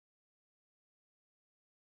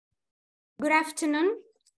Good afternoon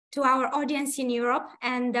to our audience in Europe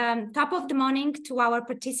and top of the morning to our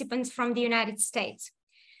participants from the United States.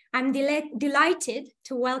 I'm delighted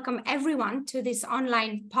to welcome everyone to this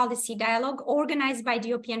online policy dialogue organized by the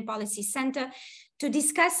European Policy Center to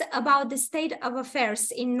discuss about the state of affairs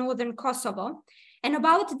in Northern Kosovo and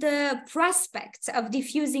about the prospects of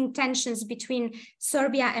diffusing tensions between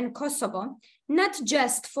Serbia and Kosovo, not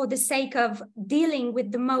just for the sake of dealing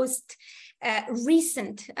with the most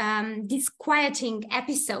recent disquieting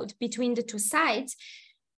episode between the two sides,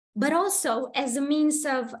 but also as a means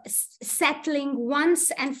of settling once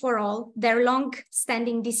and for all their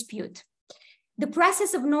long-standing dispute. The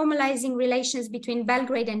process of normalizing relations between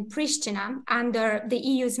Belgrade and Pristina under the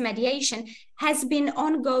EU's mediation has been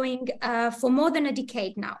ongoing for more than a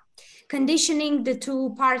decade now, conditioning the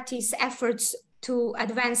two parties' efforts to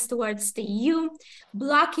advance towards the EU,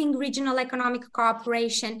 blocking regional economic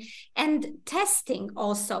cooperation, and testing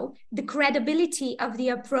also the credibility of the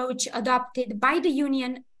approach adopted by the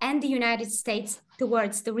Union and the United States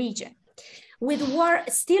towards the region. With war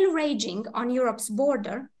still raging on Europe's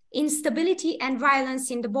border, instability and violence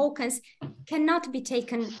in the Balkans cannot be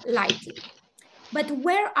taken lightly. But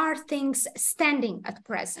where are things standing at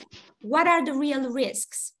present? What are the real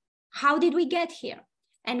risks? How did we get here?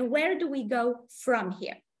 And where do we go from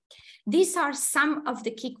here? These are some of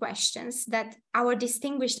the key questions that our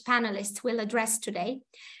distinguished panelists will address today,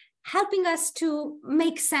 helping us to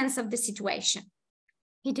make sense of the situation.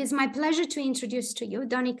 It is my pleasure to introduce to you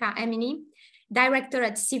Donika Emini, Director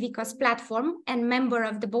at CiviKos platform and member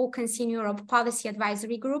of the Balkans in Europe Policy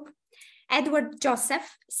Advisory Group, Edward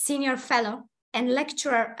Joseph, Senior Fellow and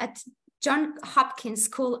Lecturer at Johns Hopkins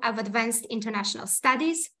School of Advanced International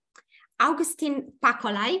Studies, Augustin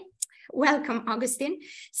Palokaj, welcome Augustin,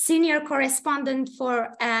 Senior Correspondent for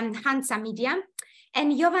Hanza Media,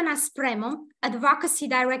 and Jovana Spremo, Advocacy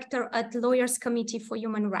Director at Lawyers Committee for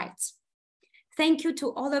Human Rights. Thank you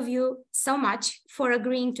to all of you so much for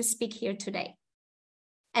agreeing to speak here today.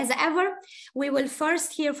 As ever, we will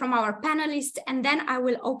first hear from our panelists, and then I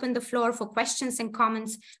will open the floor for questions and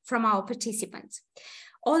comments from our participants.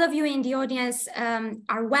 All of you in the audience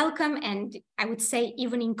are welcome and I would say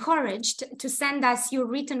even encouraged to send us your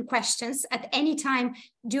written questions at any time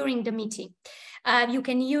during the meeting. You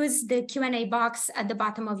can use the Q&A box at the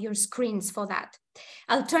bottom of your screens for that.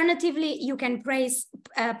 Alternatively, you can press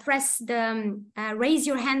the raise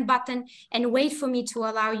your hand button and wait for me to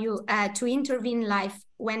allow you to intervene live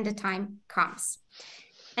when the time comes.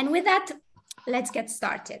 And with that, let's get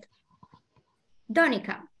started.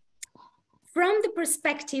 Donika, from the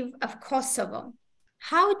perspective of Kosovo,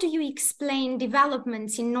 how do you explain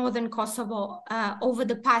developments in Northern Kosovo over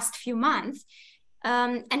the past few months?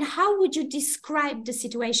 And how would you describe the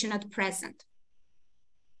situation at present?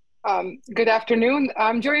 Good afternoon.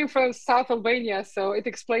 I'm joining from South Albania, so it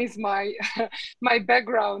explains my my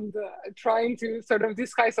background, trying to sort of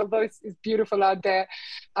disguise, although it's beautiful out there.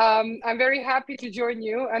 I'm very happy to join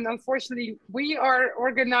you, and unfortunately, we are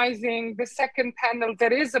organizing the second panel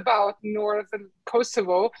that is about Northern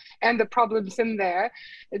Kosovo and the problems in there.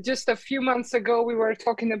 Just a few months ago, we were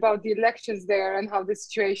talking about the elections there and how the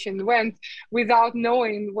situation went without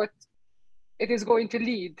knowing what it is going to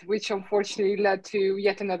lead, which unfortunately led to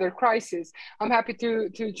yet another crisis. I'm happy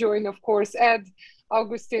to join, of course, Ed,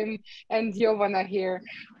 Augustin, and Jovana here.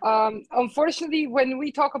 Unfortunately, when we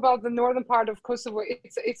talk about the northern part of Kosovo,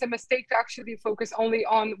 it's a mistake to actually focus only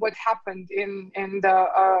on what happened in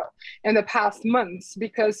the past months,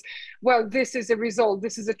 because, well, this is a result,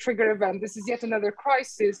 this is a trigger event, this is yet another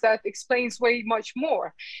crisis that explains way much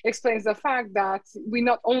more. Explains the fact that we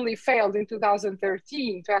not only failed in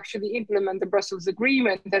 2013 to actually implement the Brussels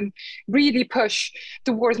Agreement and really push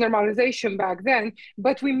towards normalization back then,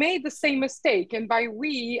 but we made the same mistake. And by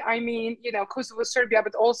we, I mean, you know, Kosovo, Serbia,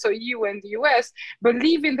 but also EU and the US,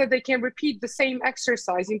 believing that they can repeat the same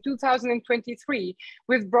exercise in 2023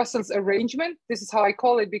 with Brussels arrangement. This is how I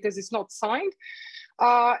call it because it's not signed.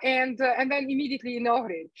 And then immediately in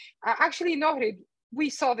Ohrid. Actually, in Ohrid,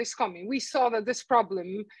 we saw this coming. We saw that this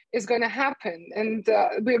problem is going to happen. And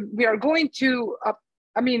we are going to,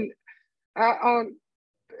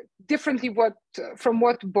 differently from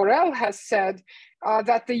what Borrell has said,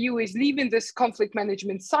 that the EU is leaving this conflict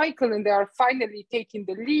management cycle and they are finally taking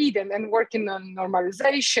the lead and working on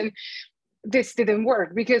normalization. This didn't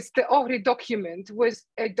work because the Ohrid document was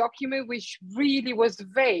a document which really was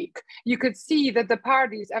vague. You could see that the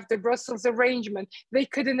parties after Brussels arrangement, they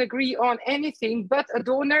couldn't agree on anything but a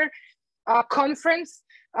donor conference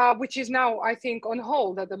which is now, I think, on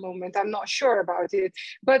hold at the moment. I'm not sure about it.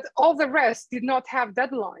 But all the rest did not have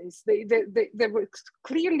deadlines. They were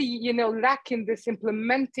clearly, you know, lacking this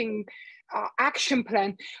implementing action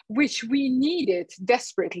plan, which we needed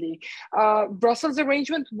desperately. Brussels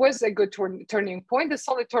arrangement was a good turning point, a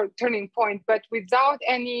solid turning point, but without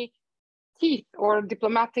any teeth or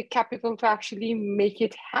diplomatic capital to actually make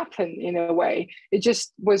it happen in a way. It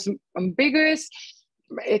just was ambiguous.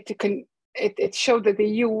 It showed that the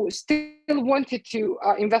EU still wanted to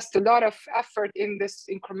invest a lot of effort in this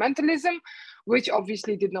incrementalism, which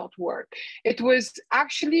obviously did not work. It was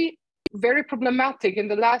actually very problematic. In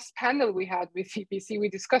the last panel we had with CPC, we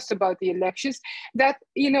discussed about the elections that,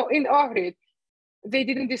 you know, in Ohrid, they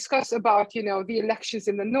didn't discuss about, you know, the elections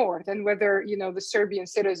in the north and whether, you know, the Serbian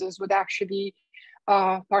citizens would actually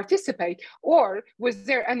participate, or was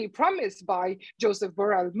there any promise by Joseph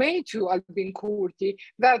Borrell made to Albin Kurti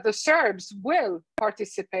that the Serbs will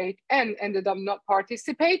participate, and ended up not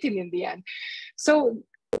participating in the end. So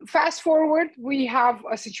fast forward, we have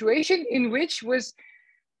a situation in which was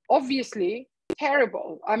obviously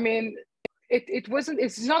terrible. I mean,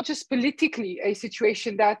 it's not just politically a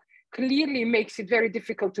situation that clearly makes it very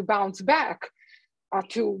difficult to bounce back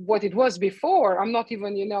to what it was before. I'm not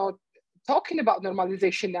even, you know, talking about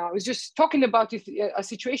normalization now. It's just talking about a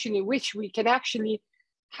situation in which we can actually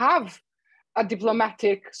have a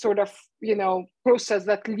diplomatic sort of, you know, process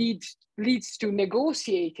that leads to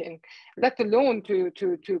negotiating, let alone to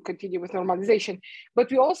continue with normalization.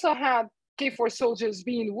 But we also had KFOR soldiers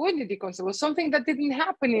being wounded in Kosovo, something that didn't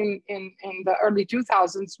happen in the early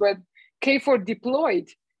 2000s when KFOR deployed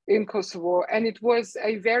in Kosovo, and it was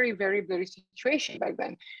a very, very blurry situation back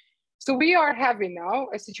then. So we are having now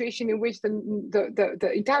a situation in which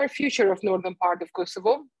the entire future of northern part of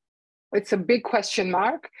Kosovo, it's a big question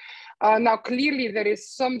mark. Now, clearly there is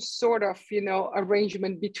some sort of, you know,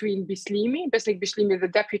 arrangement between Beslik Bislimi, the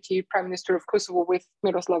deputy prime minister of Kosovo, with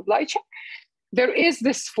Miroslav Lajcak. There is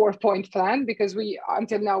this 4-point plan because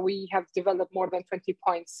until now we have developed more than 20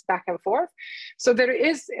 points back and forth. So there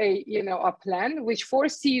is a, you know, a plan which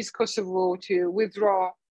foresees Kosovo to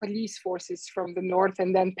withdraw police forces from the north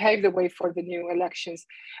and then pave the way for the new elections.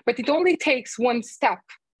 But it only takes one step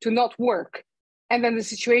to not work, and then the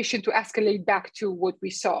situation to escalate back to what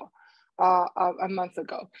we saw a month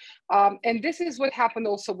ago. And this is what happened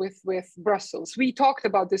also with Brussels. We talked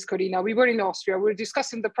about this, Corina. We were in Austria. We were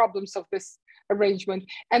discussing the problems of this arrangement,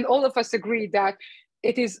 and all of us agreed that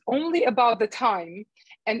it is only about the time,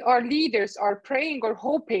 and our leaders are praying or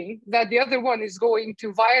hoping that the other one is going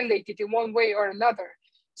to violate it in one way or another.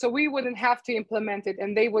 So we wouldn't have to implement it,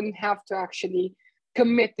 and they wouldn't have to actually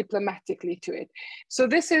commit diplomatically to it. So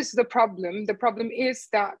this is the problem. The problem is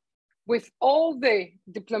that with all the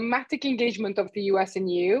diplomatic engagement of the US and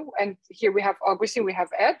EU, and here we have Augustin, we have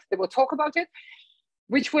Ed, they will talk about it,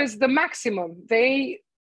 which was the maximum. They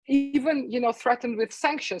even, you know, threatened with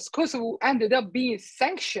sanctions. Kosovo ended up being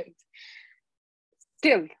sanctioned.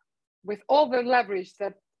 Still, with all the leverage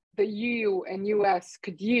that the EU and US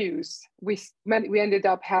could use, we ended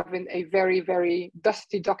up having a very, very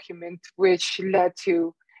dusty document, which led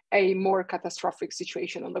to a more catastrophic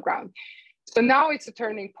situation on the ground. So now it's a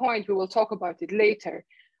turning point. We will talk about it later.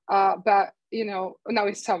 But, you know, now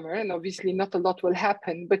it's summer and obviously not a lot will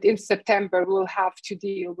happen, but in September, we'll have to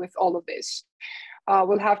deal with all of this.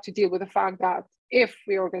 We'll have to deal with the fact that if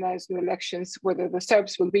we organize new elections, whether the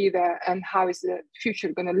Serbs will be there and how is the future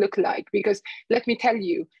going to look like? Because let me tell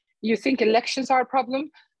you, you think elections are a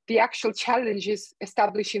problem? The actual challenge is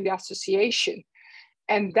establishing the association.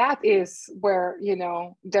 And that is where, you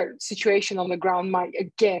know, the situation on the ground might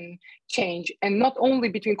again change. And not only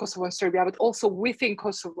between Kosovo and Serbia, but also within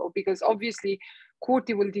Kosovo, because obviously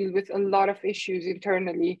Kurti will deal with a lot of issues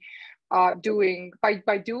internally by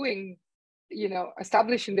doing, you know,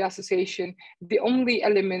 establishing the association, the only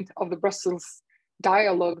element of the Brussels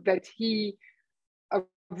dialogue that he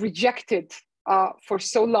rejected for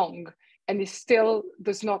so long, and he still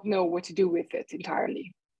does not know what to do with it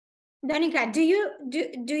entirely. Donika, do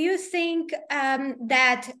you think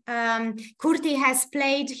that Kurti has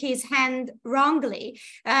played his hand wrongly?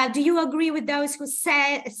 Do you agree with those who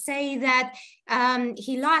say that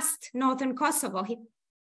he lost Northern Kosovo?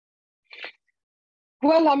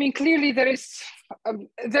 Well, I mean, clearly there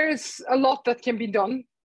is a lot that can be done.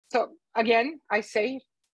 So again, I say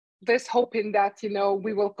this hoping that, you know,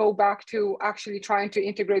 we will go back to actually trying to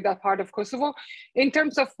integrate that part of Kosovo. In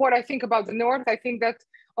terms of what I think about the North, I think that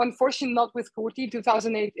unfortunately not with Kurti in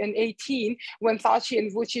 2018, when Thaci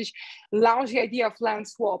and Vučić launched the idea of land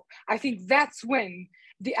swap. I think that's when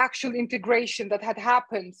the actual integration that had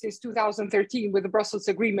happened since 2013 with the Brussels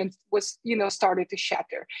Agreement was, started to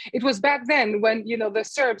shatter. It was back then when, the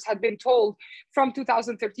Serbs had been told from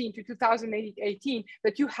 2013 to 2018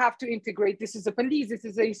 that you have to integrate. This is the police, this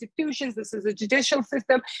is the institutions, this is the judicial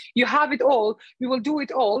system. You have it all, we will do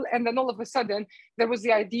it all. And then all of a sudden, there was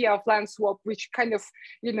the idea of land swap, which kind of,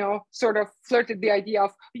 sort of flirted the idea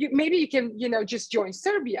of maybe you can, just join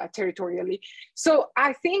Serbia territorially. So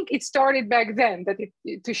I think it started back then that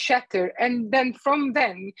to shatter. And then from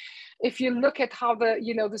then, if you look at how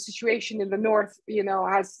the situation in the north,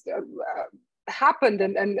 has happened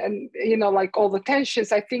and like all the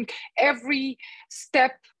tensions, I think every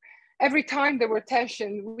time there were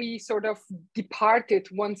tension, we sort of departed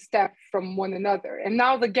one step from one another. And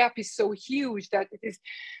now the gap is so huge that it is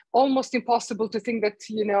almost impossible to think that,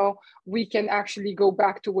 we can actually go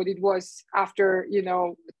back to what it was after,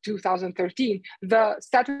 2013.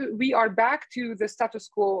 We are back to the status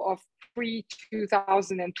quo of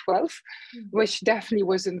pre-2012, which definitely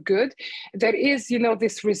wasn't good. There is,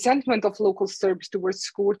 this resentment of local Serbs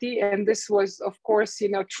towards Kurti, and this was, of course,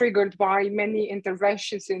 triggered by many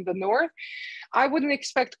interventions in the north. I wouldn't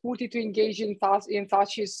expect Kurti to engage in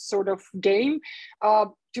Vučić's sort of game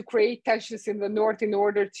to create tensions in the north in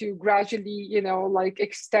order to gradually,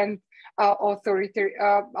 extend authority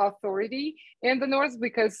in the north,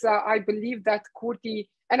 because I believe that Kurti,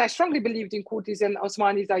 and I strongly believed in Kurti's and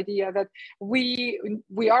Osmani's idea that we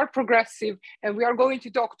are progressive and we are going to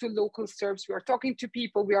talk to local Serbs, we are talking to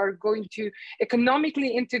people, we are going to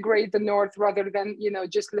economically integrate the north rather than,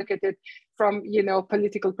 just look at it from,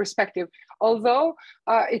 political perspective. Although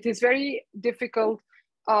it is very difficult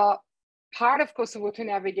part of Kosovo to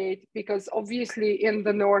navigate, because obviously in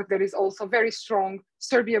the north there is also very strong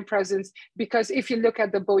Serbian presence, because if you look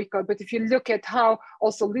at the boycott, but if you look at how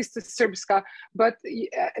also Lista Srpska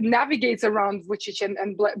navigates around Vučić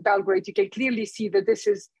and Belgrade, you can clearly see that this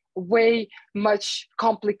is way much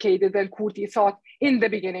complicated than Kurti thought in the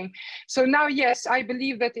beginning. So now, yes, I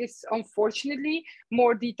believe that it's unfortunately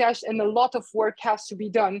more detached, and a lot of work has to be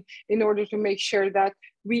done in order to make sure that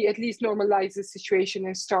we at least normalize the situation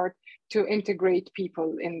and start to integrate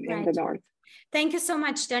people in the north. Thank you so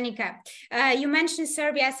much, Donika. You mentioned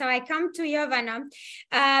Serbia, so I come to Jovana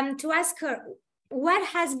to ask her, what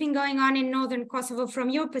has been going on in Northern Kosovo from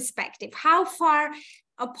your perspective? How far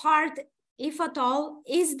apart, if at all,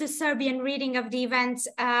 is the Serbian reading of the events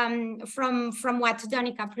from what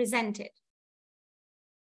Donika presented?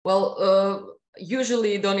 Well,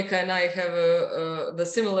 usually Donika and I have the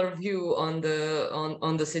similar view on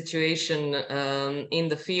the situation in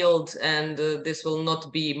the field, and this will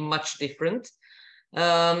not be much different.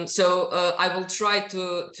 So I will try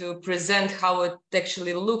to present how it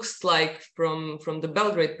actually looks like from the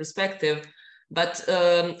Belgrade perspective. But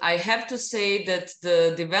I have to say that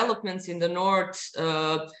the developments in the north,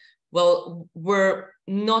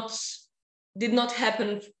 did not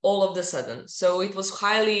happen all of a sudden. So it was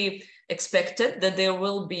highly expected that there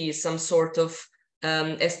will be some sort of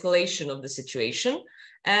escalation of the situation.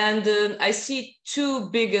 And I see two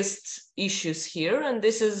biggest issues here. And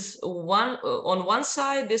this is on one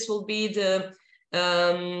side, this will be the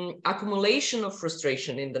accumulation of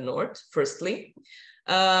frustration in the north, firstly.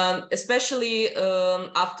 Especially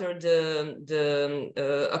after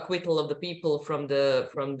the acquittal of the people from the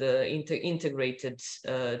integrated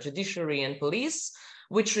judiciary and police,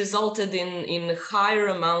 which resulted in a higher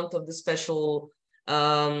amount of the special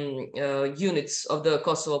units of the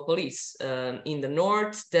Kosovo police in the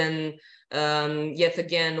north. Then yet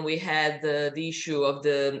again we had the issue of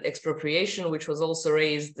the expropriation, which was also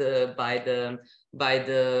raised by the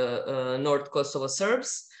North Kosovo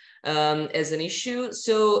Serbs. As an issue.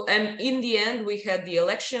 So, and in the end, we had the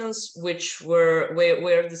elections, which were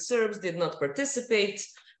where the Serbs did not participate.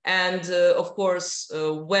 And of course,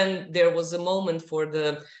 when there was a moment for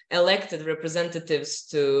the elected representatives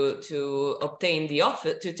to obtain the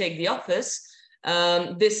office, to take the office,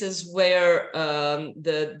 this is where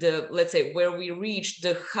let's say where we reached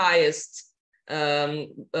the highest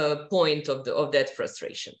point of that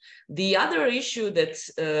frustration. The other issue that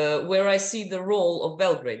where I see the role of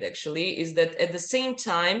Belgrade actually is that at the same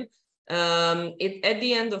time, at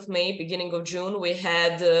the end of May, beginning of June, we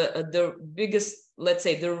had the biggest, let's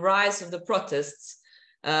say, the rise of the protests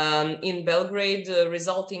in Belgrade,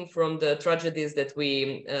 resulting from the tragedies that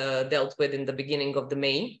we dealt with in the beginning of the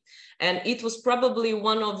May. And it was probably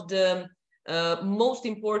one of the most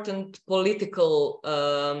important political,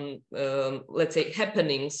 let's say,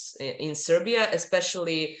 happenings in Serbia,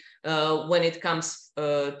 especially when it comes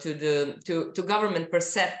to government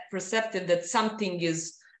perceptive that something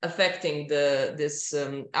is affecting this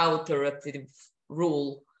authoritative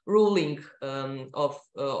ruling of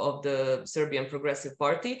the Serbian Progressive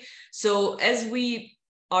Party. So as we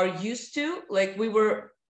are used to, like, we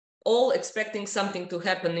were all expecting something to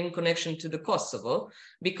happen in connection to the Kosovo,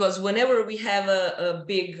 because whenever we have a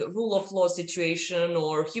big rule of law situation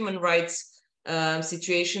or human rights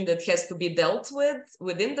situation that has to be dealt with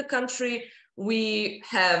within the country, we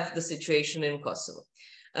have the situation in Kosovo.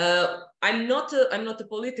 I'm not a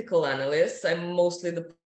political analyst. I'm mostly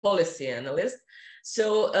the policy analyst.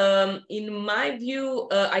 So in my view,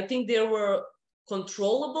 I think there were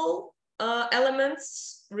controllable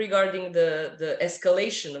elements regarding the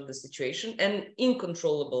escalation of the situation and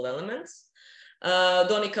uncontrollable elements.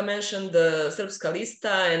 Donika mentioned the Srpska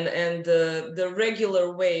lista and the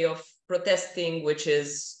regular way of protesting, which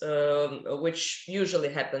usually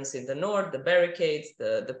happens in the north, the barricades,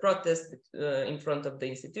 the protests in front of the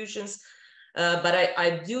institutions. But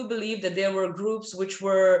I do believe that there were groups which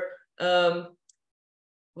were,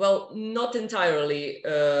 well, not entirely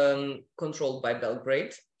controlled by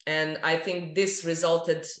Belgrade. And I think this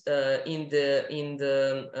resulted in the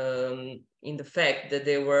fact that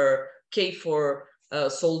there were KFOR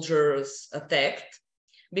soldiers attacked,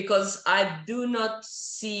 because I do not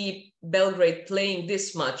see Belgrade playing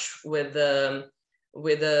this much with the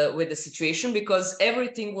situation, because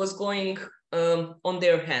everything was going on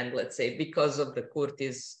their hand, let's say, because of the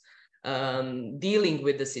Kurtis dealing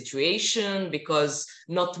with the situation, because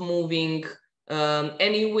not moving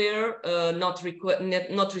anywhere, not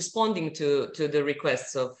responding to the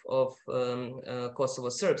requests of Kosovo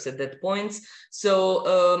Serbs at that point. So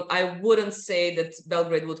I wouldn't say that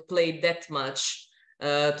Belgrade would play that much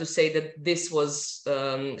to say that this was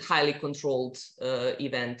highly controlled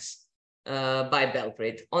event by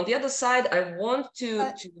Belgrade. On the other side, I want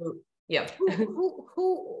to yeah. Who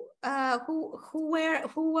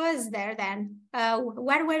was there then?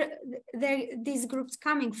 Where were these groups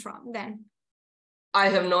coming from then? I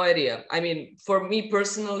have no idea. I mean, for me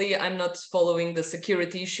personally, I'm not following the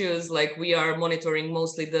security issues. Like, we are monitoring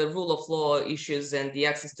mostly the rule of law issues and the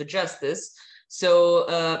access to justice. So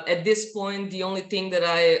at this point, the only thing that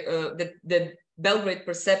that Belgrade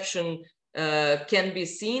perception can be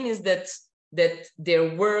seen is that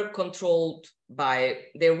there were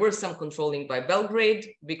some controlling by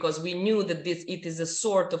Belgrade, because we knew that it is a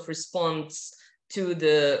sort of response to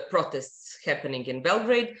the protests happening in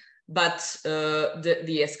Belgrade. But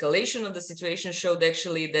the escalation of the situation showed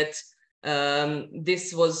actually that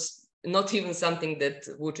this was not even something that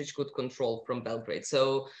Vučić could control from Belgrade.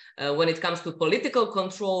 So when it comes to political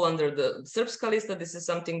control under the Srpska lista, this is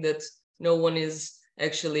something that no one is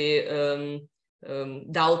actually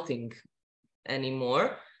doubting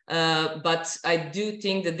anymore. But I do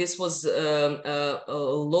think that this was a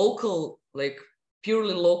local, like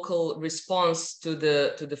purely local response to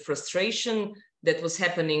the frustration that was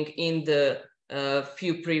happening in the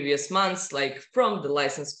few previous months, like from the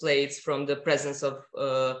license plates, from the presence of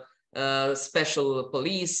special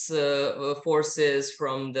police forces,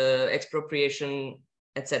 from the expropriation,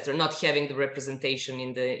 etc., not having the representation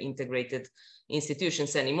in the integrated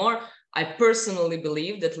institutions anymore. I personally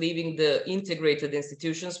believe that leaving the integrated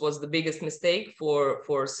institutions was the biggest mistake for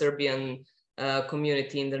Serbian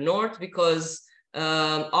community in the north, because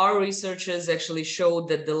our researchers actually showed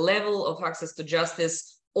that the level of access to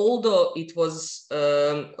justice, although it was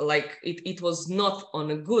it was not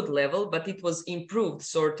on a good level, but it was improved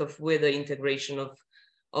sort of with the integration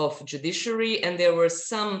of judiciary, and there was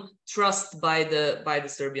some trust by the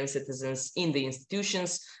Serbian citizens in the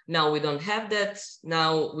institutions. Now we don't have that.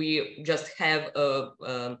 Now we just have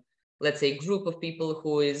a let's say group of people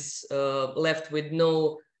who is left with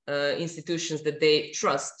no institutions that they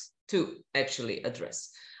trust to actually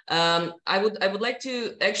address. I would like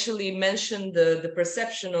to actually mention the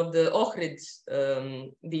perception of the Ohrid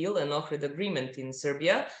deal and Ohrid agreement in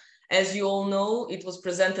Serbia. As you all know, it was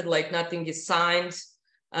presented like nothing is signed,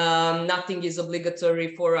 nothing is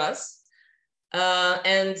obligatory for us.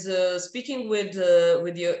 And speaking with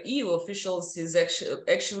the EU officials, is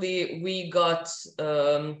actually we got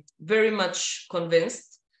very much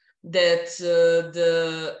convinced that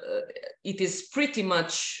it is pretty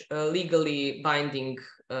much legally binding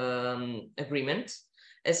agreement,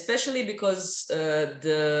 especially because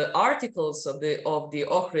the articles of the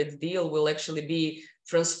Ohrid deal will actually be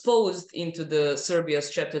transposed into the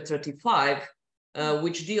Serbia's chapter 35,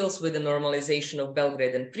 which deals with the normalization of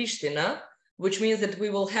Belgrade and Pristina, which means that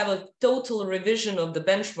we will have a total revision of the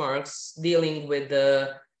benchmarks dealing with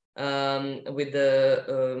the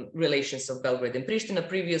relations of Belgrade and Pristina.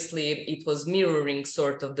 Previously, it was mirroring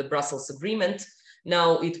sort of the Brussels agreement.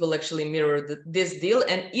 Now it will actually mirror this deal,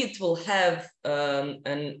 and it will have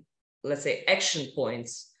an let's say, action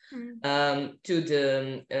points to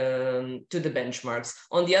the benchmarks.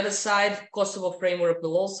 On the other side, Kosovo framework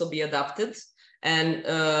will also be adopted, and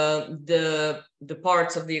the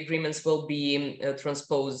parts of the agreements will be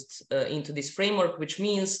transposed into this framework, which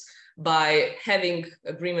means by having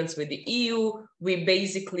agreements with the EU, we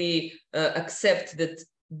basically accept that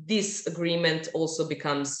this agreement also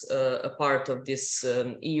becomes a part of this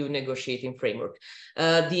EU negotiating framework.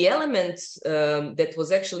 The element that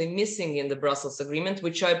was actually missing in the Brussels agreement,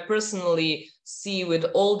 which I personally see with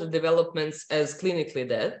all the developments as clinically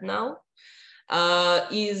dead now,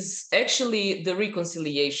 is actually the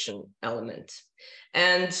reconciliation element.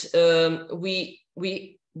 And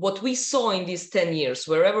what we saw in these 10 years,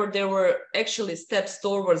 wherever there were actually steps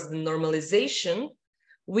towards the normalization,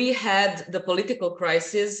 we had the political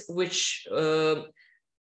crisis, which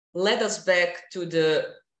led us back to the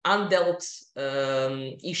undealt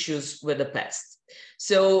issues with the past.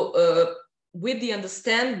 So with the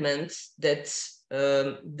understanding that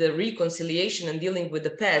the reconciliation and dealing with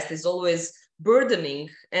the past is always burdening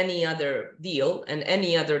any other deal and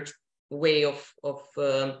any other way of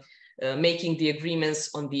making the agreements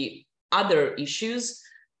on the other issues,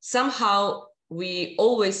 somehow we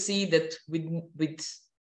always see that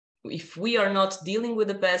if we are not dealing with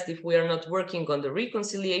the past, if we are not working on the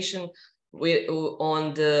reconciliation,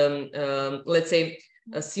 on the, let's say,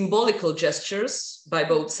 symbolical gestures by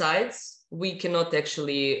both sides, we cannot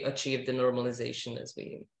actually achieve the normalization as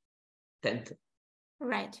we tend to.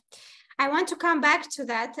 Right. I want to come back to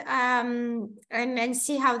that and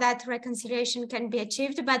see how that reconciliation can be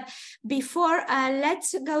achieved. But before,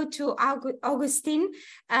 let's go to Augustin.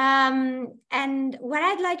 And what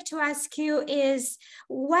I'd like to ask you is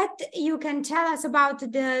what you can tell us about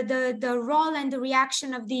the role and the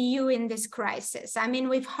reaction of the EU in this crisis. I mean,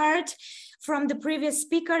 we've heard from the previous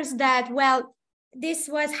speakers that, well, this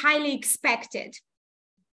was highly expected.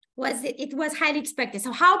 It was highly expected.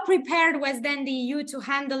 So how prepared was then the EU to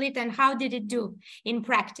handle it, and how did it do in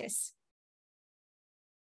practice?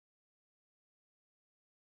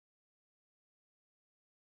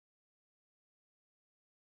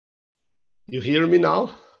 You hear me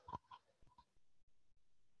now?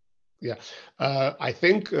 Yeah, I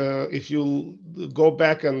think if you go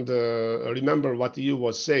back and remember what EU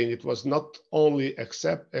was saying, it was not only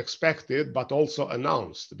expected, but also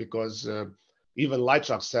announced, because even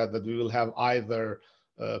Lajčák said that we will have either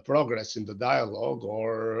progress in the dialogue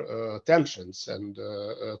or tensions and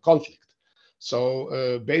conflict.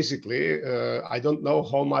 So basically, I don't know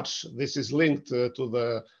how much this is linked to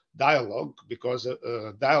the dialogue, because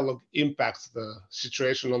dialogue impacts the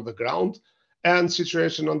situation on the ground, and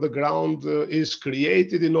situation on the ground is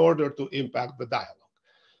created in order to impact the dialogue.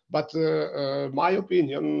 But my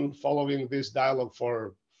opinion, following this dialogue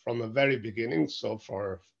from the very beginning, so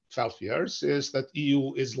for 12 years, is that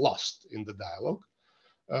EU is lost in the dialogue.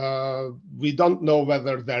 We don't know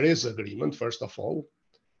whether there is agreement, first of all.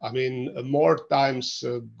 I mean, more times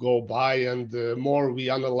go by and more we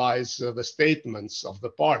analyze the statements of the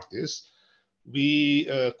parties, we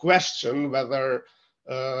question whether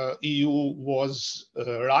EU was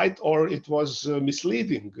right or it was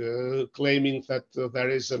misleading, claiming that there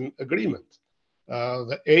is an agreement.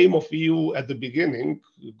 The aim of EU at the beginning,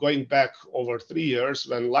 going back over 3 years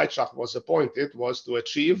when Lajčák was appointed, was to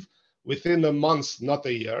achieve within a month, not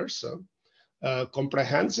a year, so a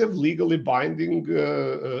comprehensive, legally binding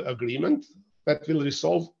agreement that will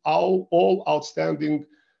resolve all outstanding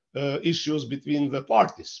issues between the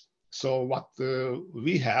parties. So what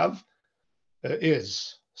we have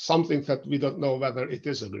is something that we don't know whether it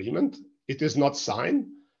is agreement. It is not signed.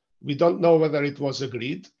 We don't know whether it was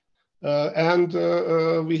agreed. And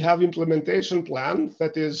we have implementation plan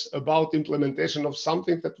that is about implementation of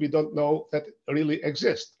something that we don't know that really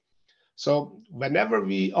exists. So whenever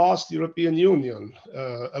we ask the European Union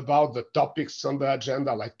about the topics on the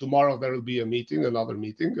agenda, like tomorrow there will be a meeting,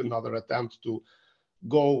 another attempt to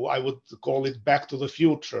go, I would call it back to the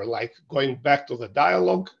future, like going back to the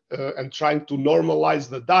dialogue and trying to normalize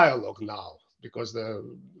the dialogue now, because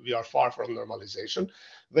we are far from normalization.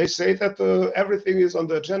 They say that everything is on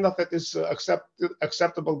the agenda that is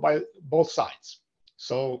acceptable by both sides.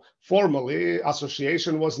 So formally,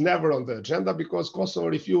 association was never on the agenda because Kosovo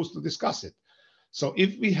refused to discuss it. So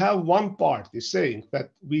if we have one party saying that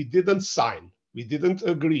we didn't sign, we didn't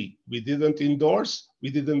agree, we didn't endorse, we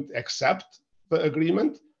didn't accept the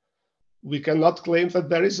agreement, we cannot claim that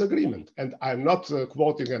there is agreement. And I'm not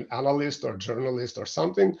quoting an analyst or journalist or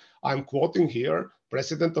something. I'm quoting here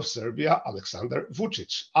President of Serbia, Aleksandar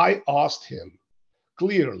Vučić. I asked him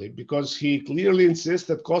clearly, because he clearly insists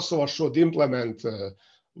that Kosovo should implement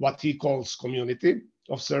what he calls community,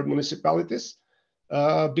 of Serb municipalities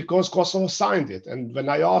because Kosovo signed it. And when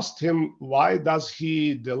I asked him why does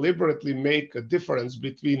he deliberately make a difference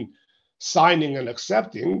between signing and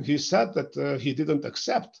accepting, he said that he didn't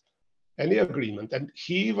accept any agreement. And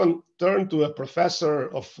he even turned to a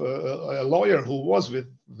professor of a lawyer who was with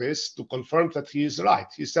this to confirm that he is right.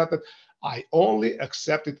 He said that I only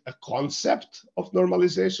accepted a concept of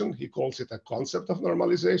normalization. He calls it a concept of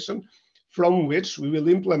normalization, from which we will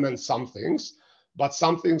implement some things, but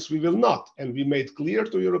some things we will not. And we made clear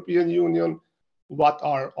to European Union what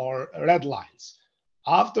are our red lines.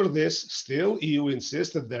 After this, still EU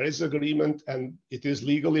insists that there is agreement and it is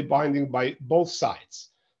legally binding by both sides.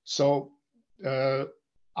 So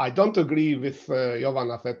I don't agree with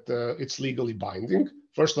Jovana that it's legally binding.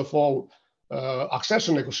 First of all,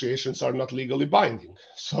 accession negotiations are not legally binding.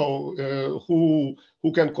 So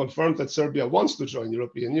who can confirm that Serbia wants to join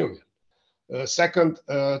European Union? Second,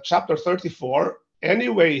 Chapter 34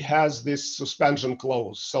 anyway has this suspension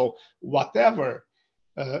clause. So whatever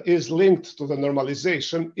is linked to the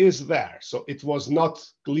normalization is there. So it was not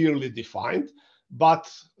clearly defined,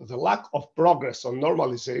 but the lack of progress on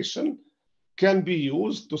normalization can be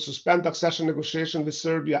used to suspend accession negotiation with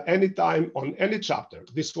Serbia anytime on any chapter.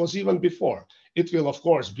 This was even before. It will, of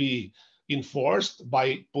course, be enforced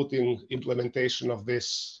by putting implementation of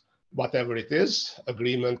this, whatever it is,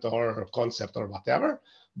 agreement or concept or whatever,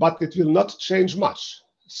 but it will not change much.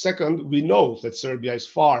 Second, we know that Serbia is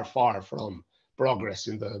far, far from progress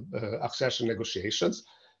in the accession negotiations,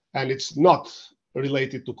 and it's not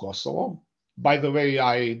related to Kosovo. By the way,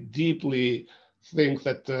 I deeply think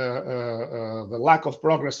that the lack of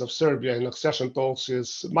progress of Serbia in accession talks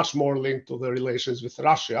is much more linked to the relations with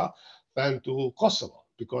Russia than to Kosovo,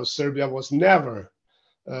 because Serbia was never,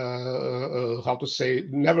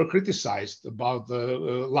 never criticized about the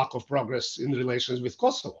lack of progress in relations with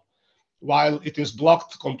Kosovo. While it is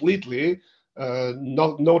blocked completely,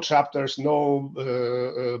 no chapters, no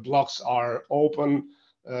blocks are open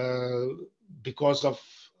because of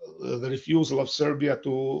the refusal of Serbia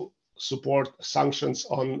to support sanctions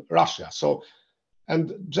on Russia. So,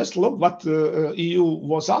 and just look what the EU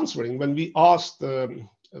was answering when we asked,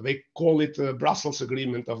 they call it the Brussels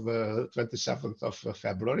Agreement of the 27th of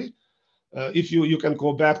February. If you can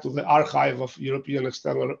go back to the archive of European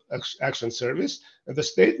External Action Service, and the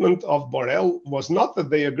statement of Borrell was not that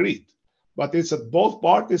they agreed, but it's that both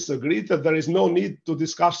parties agreed that there is no need to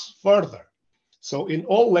discuss further. So in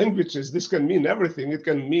all languages, this can mean everything. It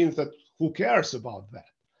can mean that who cares about that?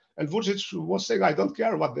 And Vučić was saying, I don't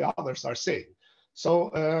care what the others are saying. So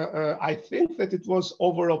I think that it was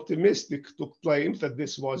over-optimistic to claim that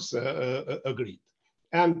this was agreed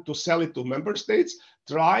and to sell it to member states,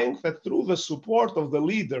 trying that through the support of the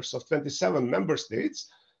leaders of 27 member states,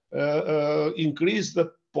 increase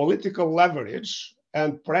the political leverage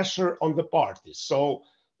and pressure on the parties. So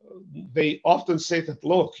they often say that,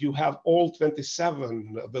 look, you have all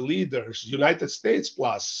 27, the leaders, United States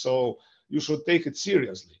plus, so you should take it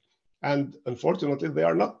seriously. And unfortunately, they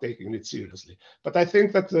are not taking it seriously. But I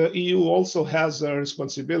think that the EU also has a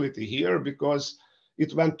responsibility here because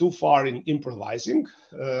it went too far in improvising,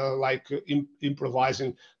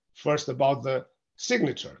 improvising first about the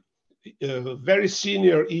signature. A very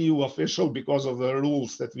senior EU official, because of the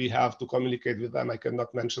rules that we have to communicate with them, I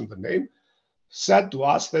cannot mention the name, said to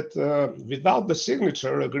us that without the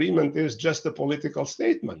signature, agreement is just a political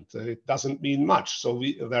statement. It doesn't mean much. So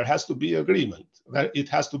there has to be agreement. It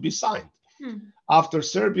has to be signed. After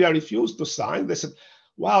Serbia refused to sign, they said,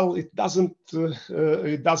 well, it doesn't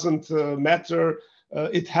matter.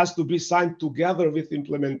 It has to be signed together with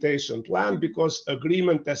implementation plan because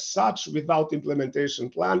agreement as such without implementation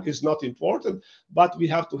plan is not important, but we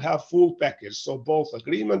have to have full package. So both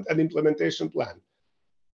agreement and implementation plan.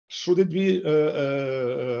 Should it be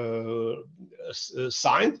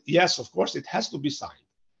signed? Yes, of course, it has to be signed.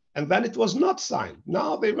 And then it was not signed.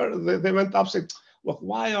 Now they went up saying, look,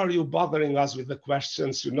 why are you bothering us with the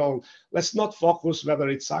questions? You know, let's not focus whether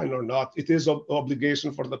it's signed or not. It is an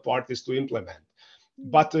obligation for the parties to implement.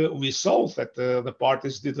 But we saw that the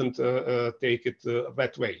parties didn't take it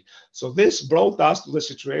that way. So this brought us to the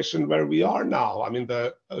situation where we are now. I mean,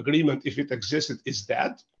 the agreement, if it existed, is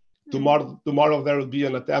dead. Tomorrow there will be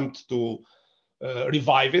an attempt to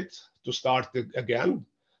revive it, to start again.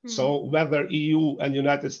 So whether EU and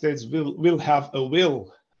United States will have a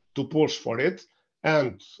will to push for it,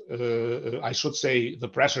 and I should say the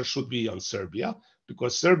pressure should be on Serbia,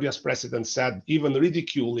 because Serbia's president said, even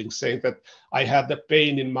ridiculing, saying that I had the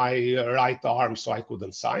pain in my right arm, so I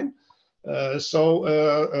couldn't sign.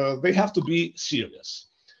 So they have to be serious.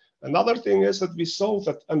 Another thing is that we saw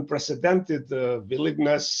that unprecedented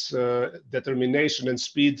willingness, determination, and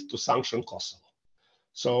speed to sanction Kosovo.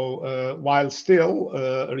 So while still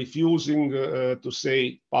refusing to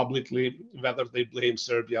say publicly whether they blame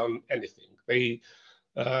Serbia on anything,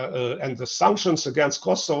 and the sanctions against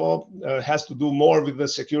Kosovo has to do more with the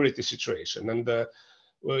security situation. And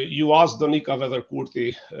you asked Donika whether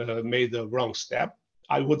Kurti made a wrong step.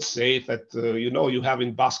 I would say that, you have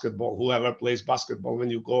in basketball, whoever plays basketball, when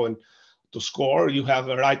you go and to score, you have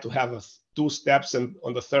a right to have 2 steps, and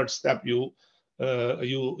on the 3rd step you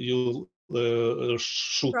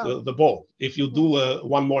shoot the ball. If you do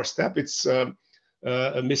one more step, it's a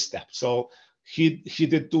misstep. So he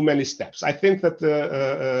did too many steps. I think that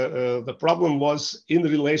the problem was in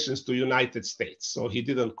relations to United States. So he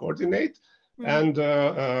didn't coordinate. And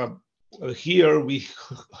here we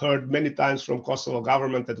heard many times from Kosovo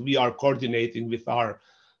government that we are coordinating with our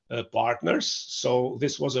partners. So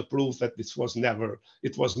this was a proof that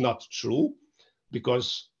it was not true,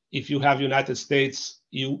 because if you have United States,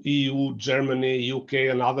 EU, Germany, UK,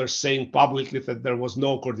 and others saying publicly that there was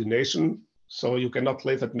no coordination, so you cannot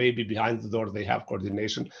claim that maybe behind the door they have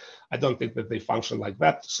coordination. I don't think that they function like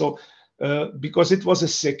that. So because it was a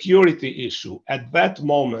security issue at that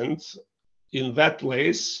moment, in that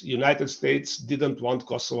place, United States didn't want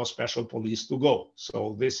Kosovo Special Police to go.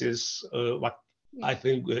 So this is what I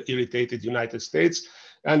think irritated United States.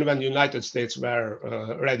 And when United States were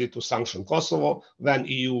ready to sanction Kosovo, then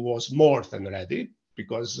EU was more than ready,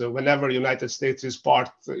 because whenever United States is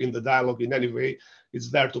part in the dialogue in any way, it's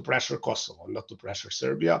there to pressure Kosovo, not to pressure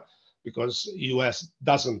Serbia, because US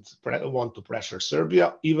doesn't want to pressure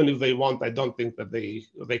Serbia. Even if they want, I don't think that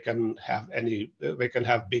they can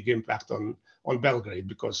have big impact on Belgrade,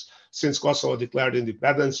 because since Kosovo declared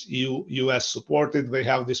independence, US supported. They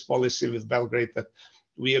have this policy with Belgrade that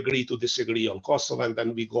we agree to disagree on Kosovo, and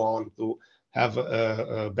then we go on to have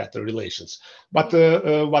better relations. But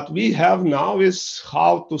what we have now is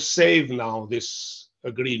how to save now this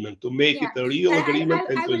agreement, to make it a real agreement.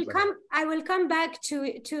 I will come back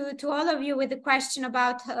to all of you with a question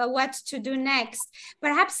about what to do next.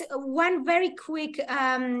 Perhaps one very quick,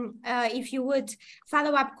 if you would,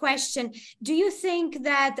 follow-up question. Do you think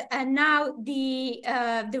that now the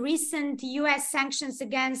recent US sanctions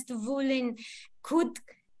against Vulin could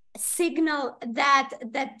signal that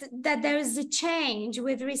there is a change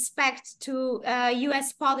with respect to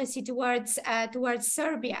US policy towards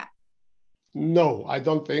Serbia? No, I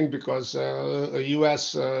don't think, because the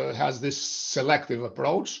US has this selective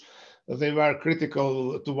approach. They were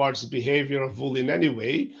critical towards the behavior of Vulin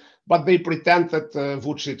anyway, but they pretend that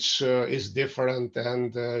Vučić is different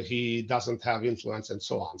and he doesn't have influence and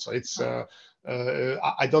so on. So it's,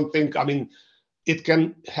 I don't think, I mean, it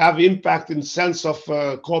can have impact in sense of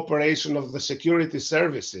cooperation of the security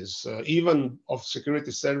services, even of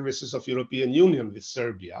security services of European Union with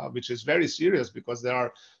Serbia, which is very serious, because there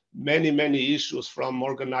are many issues from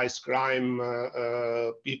organized crime,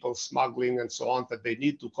 people smuggling and so on, that they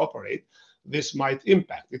need to cooperate. This might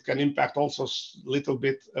impact. It can impact also a little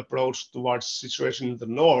bit approach towards situation in the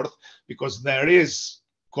north, because there is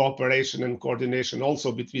cooperation and coordination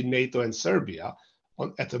also between NATO and Serbia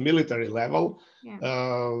at a military level. Yeah.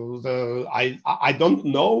 I don't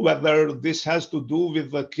know whether this has to do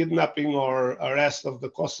with the kidnapping or arrest of the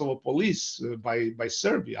Kosovo police by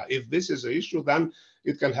Serbia. If this is an issue, then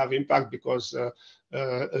it can have impact, because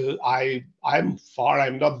I'm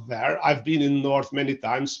not there. I've been in North many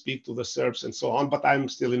times, speak to the Serbs and so on, but I'm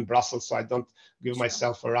still in Brussels, so I don't give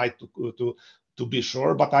myself a right to be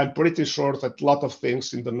sure. But I'm pretty sure that a lot of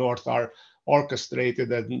things in the North are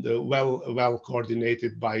orchestrated and well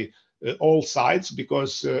coordinated by all sides,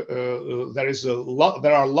 because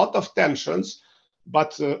there are a lot of tensions,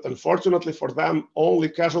 but unfortunately for them, only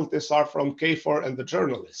casualties are from KFOR and the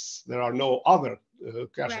journalists. There are no other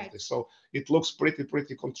casualties, right. So it looks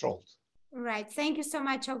pretty controlled. Right. Thank you so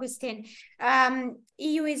much, Augustin.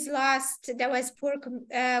 EU is lost. There was poor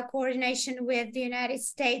coordination with the United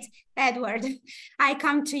States. Edward, I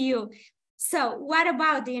come to you. So what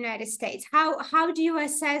about the United States? How do you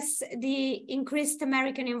assess the increased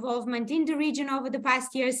American involvement in the region over the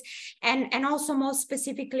past years, and also most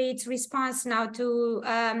specifically its response now to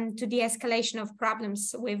the escalation of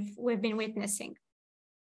problems we've been witnessing?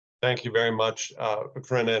 Thank you very much,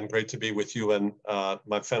 Corina, and great to be with you and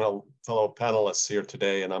my fellow panelists here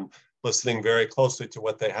today. And I'm listening very closely to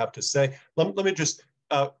what they have to say. Let me just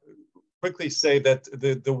quickly say that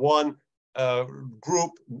the one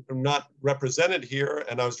group not represented here,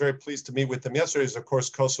 and I was very pleased to meet with them yesterday, is of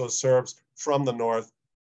course Kosovo Serbs from the north.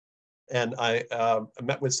 And I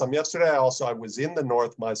met with some yesterday. I was in the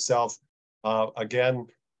north myself, again,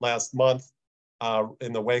 last month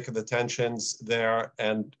in the wake of the tensions there,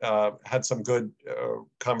 and had some good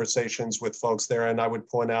conversations with folks there. And I would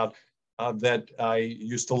point out that I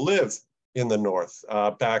used to live in the north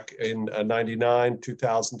back in 99,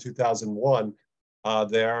 2000, 2001,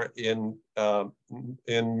 there in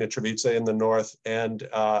Mitrovica in the north. And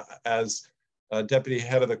as deputy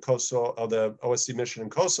head of the OSCE mission in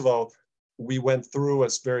Kosovo, we went through a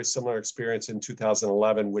very similar experience in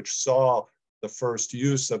 2011, which saw the first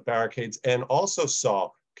use of barricades and also saw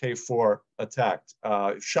K4 attacked,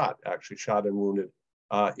 shot and wounded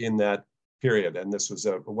in that period. And this was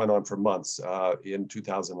went on for months in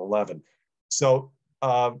 2011. So,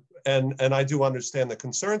 and I do understand the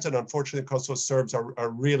concerns, and unfortunately, Kosovo Serbs are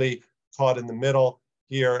really caught in the middle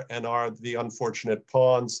here and are the unfortunate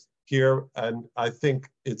pawns here. And I think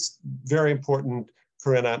it's very important,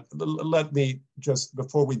 Corina, let me just,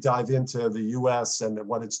 before we dive into the US and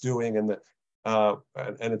what it's doing and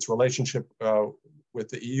its relationship with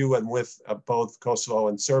the EU and with both Kosovo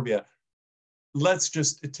and Serbia, let's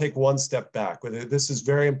just take one step back. This is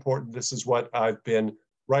very important. This is what I've been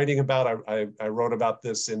writing about. I wrote about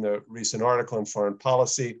this in the recent article in Foreign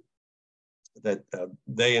Policy that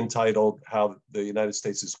they entitled How the United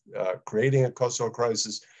States is Creating a Kosovo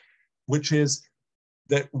Crisis, which is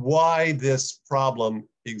that why this problem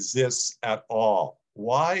exists at all,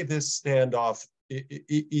 why this standoff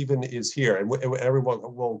even is here. And everyone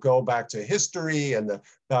will go back to history and the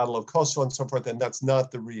Battle of Kosovo and so forth, and that's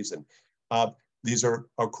not the reason. These are,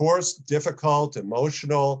 of course, difficult,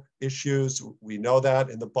 emotional issues. We know that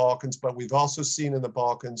in the Balkans, but we've also seen in the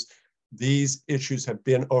Balkans, these issues have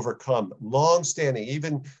been overcome. Long-standing,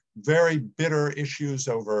 even very bitter issues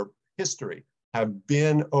over history have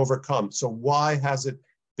been overcome. So why has it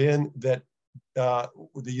been that the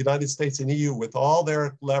United States and EU, with all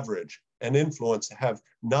their leverage and influence, have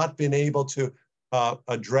not been able to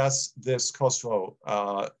address this Kosovo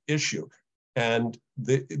issue? And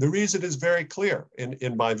the reason is very clear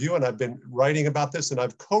in my view, and I've been writing about this and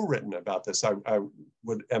I've co-written about this, I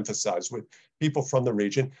would emphasize, with people from the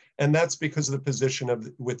region, and that's because of the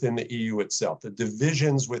position within the EU itself, the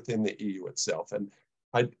divisions within the EU itself. And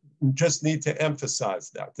I just need to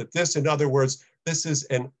emphasize that this, in other words, this is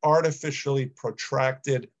an artificially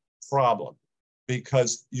protracted problem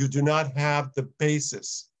because you do not have the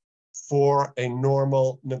basis for a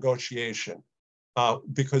normal negotiation.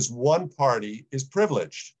 Because one party is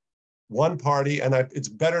privileged. One party, and it's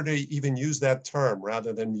better to even use that term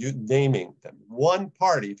rather than you naming them. One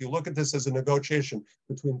party, if you look at this as a negotiation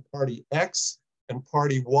between party X and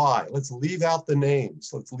party Y, let's leave out the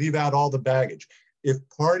names, let's leave out all the baggage. If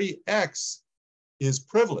party X is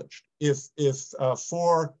privileged, if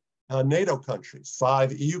 4 NATO countries,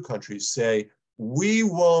 5 EU countries say, we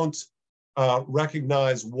won't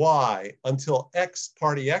recognize Y until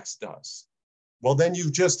party X does, well, then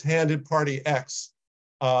you've just handed party X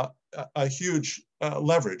a huge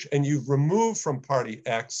leverage, and you've removed from party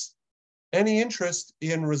X any interest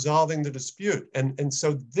in resolving the dispute. And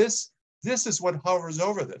so this is what hovers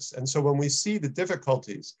over this. And so when we see the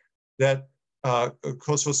difficulties that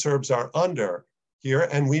Kosovo Serbs are under here,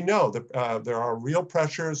 and we know that there are real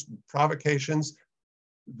pressures, provocations,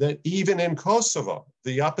 that even in Kosovo,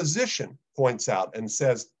 the opposition points out and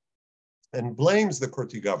says, and blames the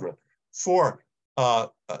Kurti government for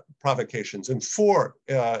provocations and for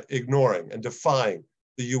ignoring and defying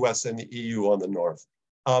the US and the EU on the north.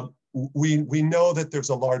 We know that there's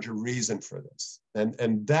a larger reason for this.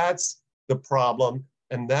 And that's the problem.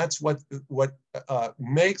 And that's what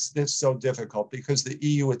makes this so difficult, because the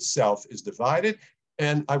EU itself is divided.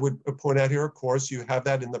 And I would point out here, of course, you have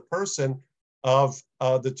that in the person of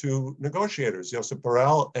the 2 negotiators, Josip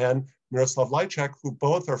Borrell and Miroslav Lajčák, who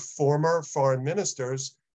both are former foreign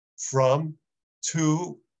ministers from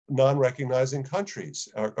 2 non-recognizing countries,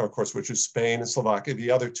 of course, which is Spain and Slovakia.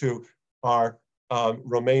 The other 2 are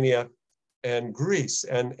Romania and Greece.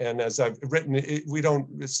 And as I've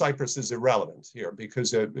written, Cyprus is irrelevant here,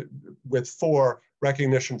 because with 4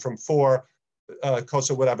 recognition from 4,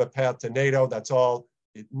 Kosovo would have a path to NATO. That's all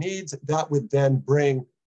it needs. That would then bring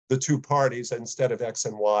the 2 parties, instead of X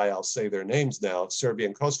and Y, I'll say their names now, Serbia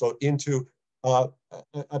and Kosovo, into a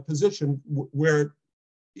position where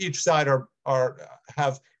each side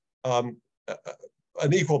have an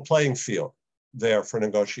equal playing field there for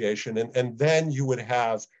negotiation. And then you would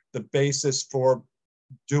have the basis for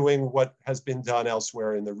doing what has been done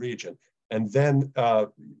elsewhere in the region. And then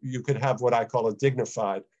you could have what I call a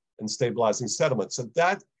dignified and stabilizing settlement. So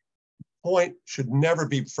that point should never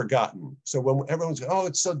be forgotten. So when everyone's, oh,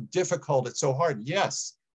 it's so difficult, it's so hard.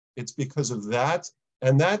 Yes, it's because of that.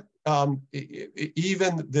 And that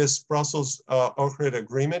even this Brussels Ohrid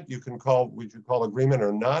agreement, would you call agreement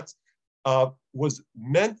or not, was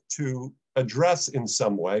meant to address in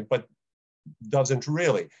some way, but doesn't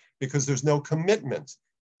really, because there's no commitment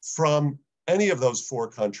from any of those four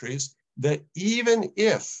countries that even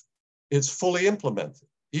if it's fully implemented,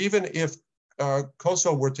 even if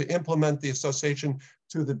Kosovo were to implement the association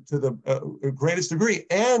to the greatest degree,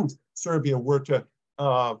 and Serbia were to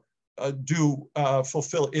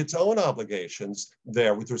fulfill its own obligations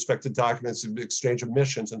there with respect to documents and exchange of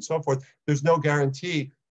missions and so forth, there's no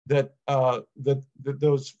guarantee that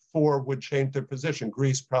those four would change their position.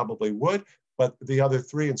 Greece probably would, but the other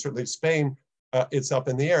three, and certainly Spain, it's up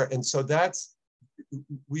in the air. And so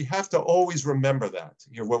we have to always remember that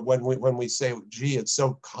here when we say, gee, it's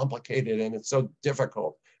so complicated and it's so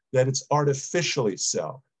difficult, that it's artificially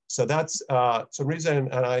so. So that's some reason,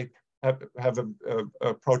 and I have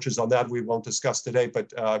approaches on that we won't discuss today,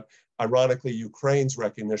 but ironically, Ukraine's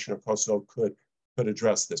recognition of Kosovo could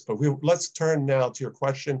address this. But let's turn now to your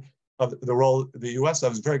question of the role of the US. I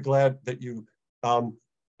was very glad that you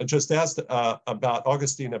just asked about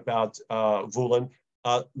Augustin, about Vulen.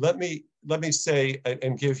 Let me say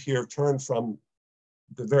and give here, turn from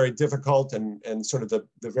the very difficult and sort of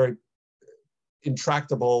the very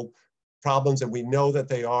intractable problems, and we know that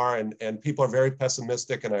they are, and people are very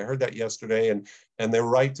pessimistic, and I heard that yesterday, and they're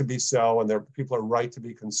right to be so, and people are right to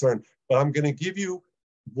be concerned. But I'm going to give you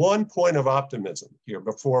one point of optimism here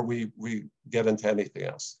before we get into anything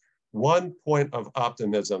else. One point of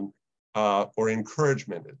optimism, or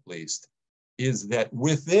encouragement at least, is that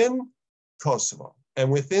within Kosovo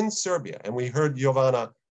and within Serbia, and we heard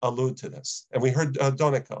Jovana allude to this, and we heard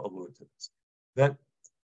Donika allude to this, that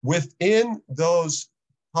within those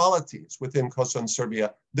polities within Kosovo and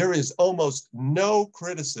Serbia, there is almost no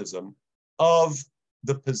criticism of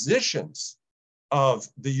the positions of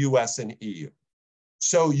the US and EU.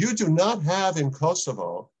 So you do not have in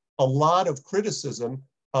Kosovo a lot of criticism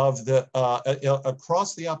of the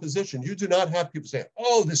across the opposition. You do not have people saying,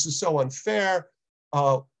 "Oh, this is so unfair.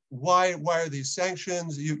 Why are these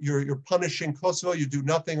sanctions? You're punishing Kosovo. You do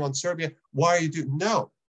nothing on Serbia. Why are you doing?"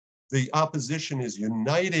 No, the opposition is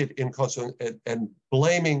united in Kosovo and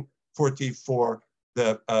blaming Kurti for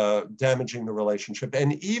damaging the relationship,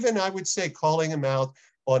 and even I would say calling him out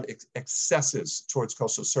on excesses towards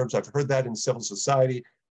Kosovo Serbs. I've heard that in civil society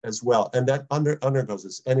as well, and that undergoes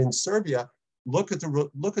this. And in Serbia, look at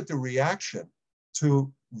the reaction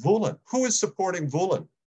to Vulen. Who is supporting Vulen?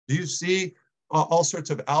 Do you see all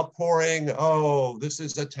sorts of outpouring? Oh, this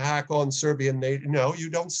is attack on Serbian nation. No, you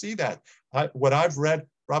don't see that. What I've read,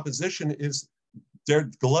 opposition is they're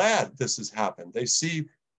glad this has happened. They see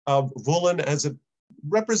Vulen as a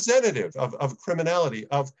representative of criminality,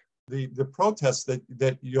 of the protests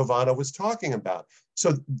that Jovana was talking about.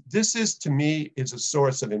 So this is, to me, is a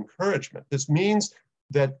source of encouragement. This means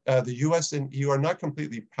that the US and EU are not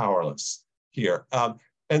completely powerless here.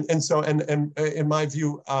 And so in my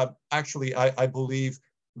view, actually, I believe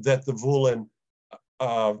that the Vulen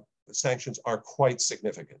sanctions are quite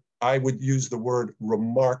significant. I would use the word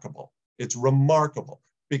remarkable. It's remarkable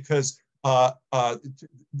because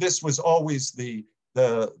this was always the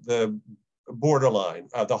borderline,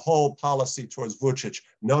 the whole policy towards Vučić.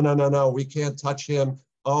 No, we can't touch him.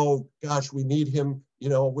 Oh gosh, we need him,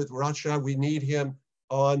 with Russia, we need him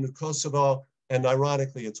on Kosovo. And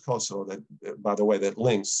ironically, it's Kosovo that, by the way, that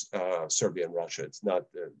links Serbia and Russia. It's not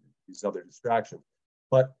these other distractions.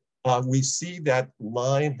 But we see that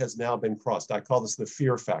line has now been crossed. I call this the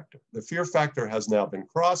fear factor. The fear factor has now been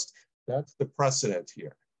crossed. That's the precedent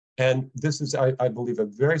here. And this is, I believe, a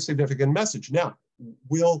very significant message. Now,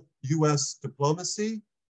 will U.S. diplomacy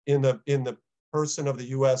in the person of the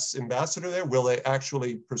U.S. ambassador there, will they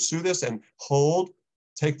actually pursue this and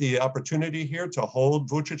take the opportunity here to hold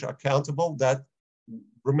Vučić accountable? That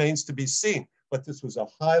remains to be seen. But this was a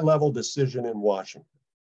high-level decision in Washington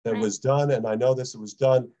that was done, and I know this was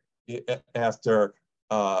done after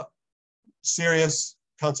serious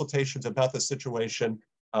consultations about the situation.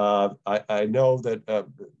 I know that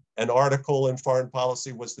an article in Foreign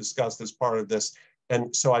Policy was discussed as part of this,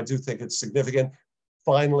 and so I do think it's significant.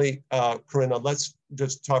 Finally, Corina, let's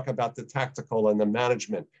just talk about the tactical and the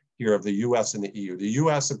management here of the US and the EU. The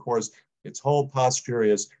US, of course, its whole posture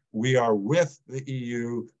is we are with the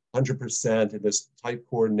EU 100% in this tight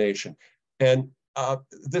coordination. And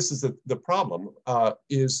this is the problem,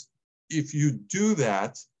 is if you do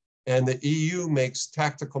that and the EU makes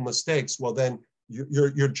tactical mistakes, well, then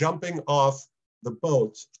you're jumping off the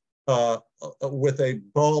boat with a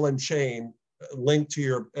ball and chain linked to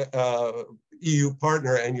your EU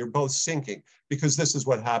partner, and you're both sinking, because this is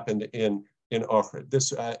what happened in in Ohrid.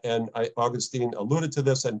 This, Augustin alluded to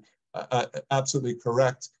this, and absolutely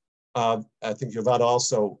correct. I think Jovana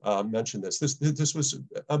also mentioned this. This was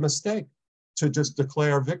a mistake to just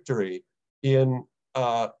declare victory in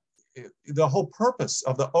the whole purpose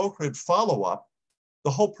of the Ohrid follow-up.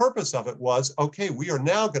 The whole purpose of it was, okay, we are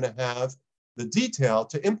now going to have the detail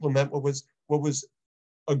to implement what was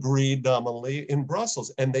agreed nominally in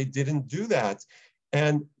Brussels, and they didn't do that.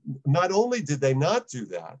 And not only did they not do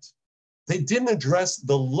that, they didn't address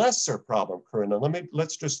the lesser problem, Corina.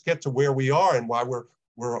 Let's just get to where we are and why we're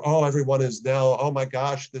everyone is now, oh my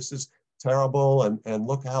gosh, this is terrible, and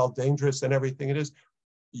look how dangerous and everything it is.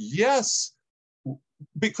 Yes,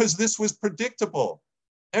 because this was predictable.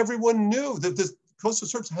 Everyone knew that the Kosovo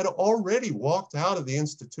Serbs had already walked out of the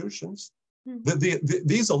institutions.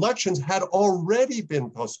 These elections had already been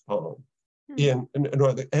postponed in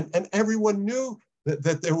Northern, and everyone knew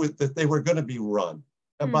that they were going to be run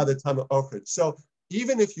by the time of Ohrid. So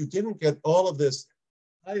even if you didn't get all of this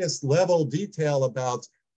highest level detail about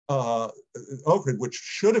Ohrid, which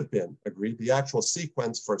should have been agreed, the actual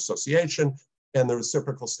sequence for association and the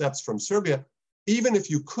reciprocal steps from Serbia, even if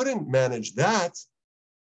you couldn't manage that,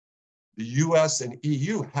 the US and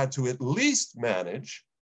EU had to at least manage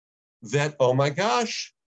that, oh my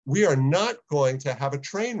gosh, we are not going to have a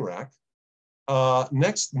train wreck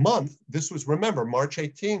next month. This was, remember, March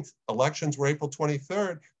 18th, elections were April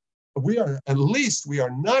 23rd. We are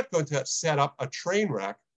not going to set up a train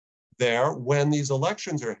wreck there when these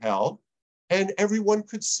elections are held, and everyone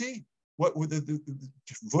could see what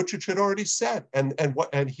Vučić had already said,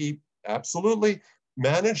 and he absolutely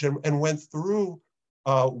managed and went through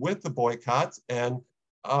with the boycott. And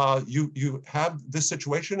you have this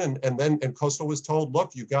situation, and then Kosovo was told,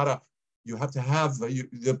 look, you have to have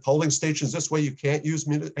the polling stations this way. You can't use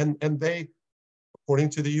and they, according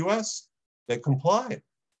to the U.S., they complied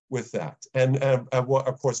with that. And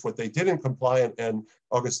of course, what they didn't comply, and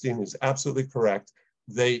Augustin is absolutely correct,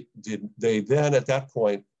 they then at that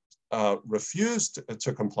point refused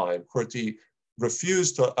to comply. And Kurti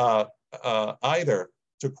refused to either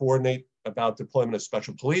to coordinate about deployment of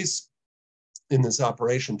special police in this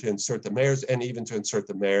operation to insert the mayors, and even to insert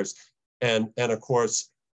the mayors. And of course,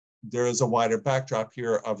 there is a wider backdrop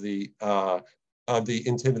here of the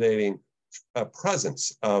intimidating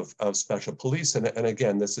presence of special police. And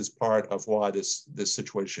again, this is part of why this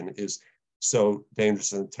situation is so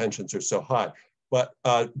dangerous and tensions are so high. But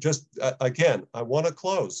again, I want to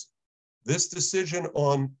close. This decision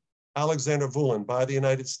on Aleksandar Vulin by the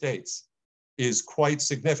United States is quite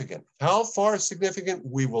significant. How far significant,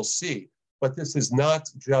 we will see. But this is not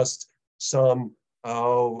just some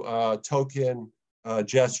token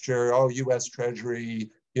gesture. Oh, U.S.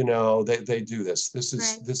 Treasury, they do this. This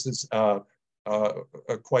is a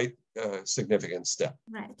quite significant step.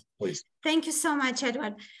 Right. Please. Thank you so much,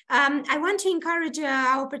 Edward. I want to encourage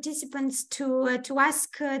our participants to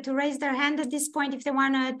raise their hand at this point if they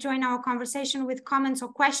want to join our conversation with comments or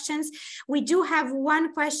questions. We do have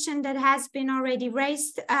one question that has been already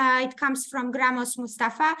raised. It comes from Gramos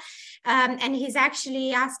Mustafa, and he's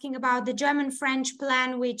actually asking about the German-French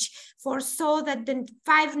plan, which foresaw that the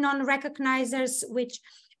 5 non-recognizers, which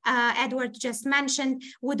Edward just mentioned,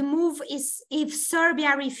 would move if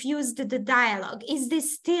Serbia refused the dialogue. Is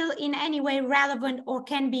this still in any way relevant or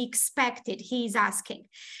can be expected? He is asking.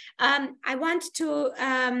 I want to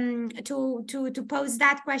pose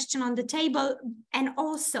that question on the table, and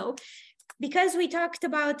also because we talked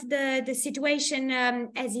about the situation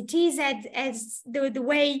as it is, as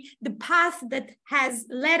the path that has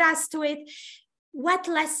led us to it. What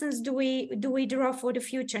lessons do we draw for the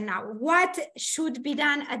future now? What should be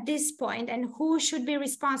done at this point, and who should be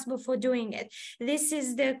responsible for doing it? This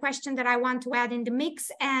is the question that I want to add in the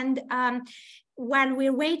mix. And while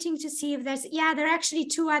we're waiting to see if there are actually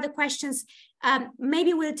 2 other questions.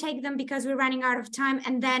 Maybe we'll take them because we're running out of time,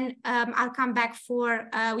 and then I'll come back for,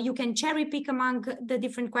 you can cherry pick among the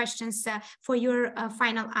different questions for your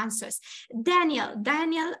final answers.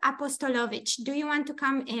 Daniel Apostolovic, do you want to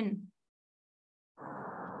come in?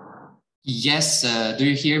 Yes, do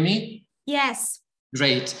you hear me? Yes.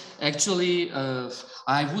 Great. Actually,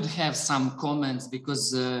 I would have some comments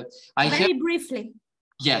because Very briefly.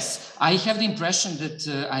 Yes, I have the impression that,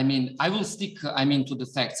 I will stick, to the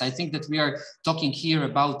facts. I think that we are talking here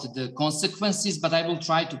about the consequences, but I will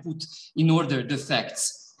try to put in order the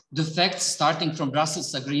facts. The facts starting from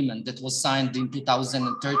Brussels Agreement that was signed in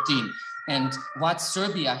 2013, and what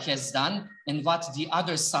Serbia has done and what the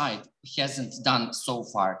other side hasn't done so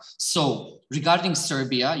far. So regarding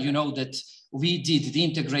Serbia, you know that we did the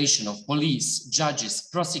integration of police, judges,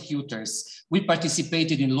 prosecutors. We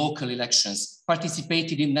participated in local elections,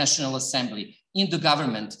 participated in National Assembly, in the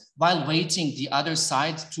government, while waiting the other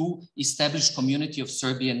side to establish community of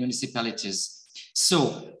Serbian municipalities.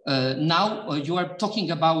 So now you are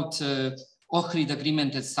talking about Ohrid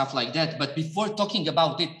agreement and stuff like that. But before talking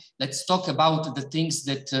about it, let's talk about the things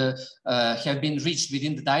that have been reached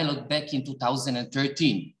within the dialogue back in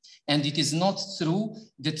 2013. And it is not true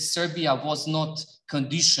that Serbia was not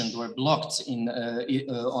conditioned or blocked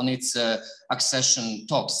on its accession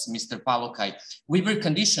talks, Mr. Palokaj. We were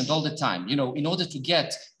conditioned all the time. You know, in order to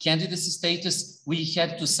get candidacy status, we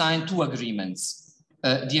had to sign 2 agreements.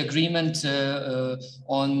 The agreement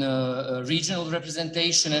on regional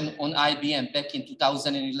representation and on IBM back in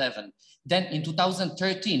 2011. Then in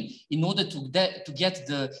 2013, in order to get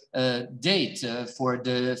the date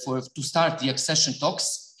to start the accession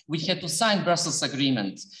talks, we had to sign Brussels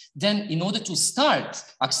agreement. Then in order to start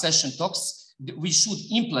accession talks, we should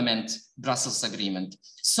implement Brussels agreement.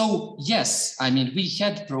 So yes, I mean, we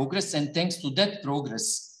had progress, and thanks to that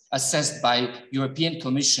progress assessed by European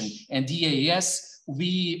Commission and EAS,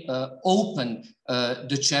 we open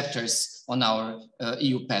the chapters on our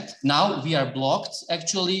EU path. Now we are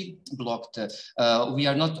actually blocked. We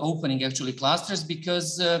are not opening actually clusters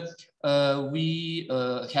because we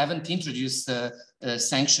haven't introduced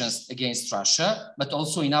sanctions against Russia, but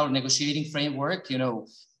also in our negotiating framework, you know,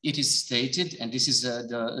 it is stated, and this is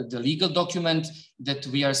the legal document, that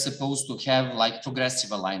we are supposed to have like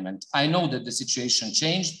progressive alignment. I know that the situation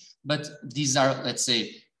changed, but these are, let's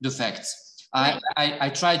say, the facts.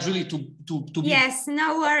 I tried really to yes,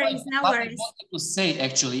 no worries, no worries. What I wanted to say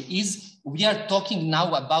actually is we are talking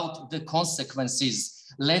now about the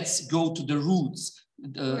consequences. Let's go to the roots.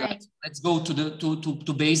 Right. Let's go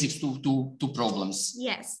to basics, to problems.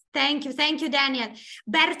 Yes, thank you, Daniel.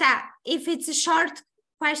 Berta, if it's a short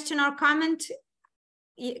question or comment,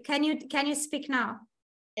 can you speak now?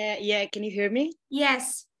 Yeah, can you hear me?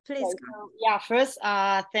 Yes. Please. Yeah, first,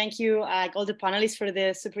 thank you, all the panelists, for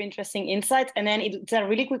the super interesting insight. And then it's a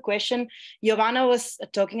really quick question. Jovana was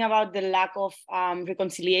talking about the lack of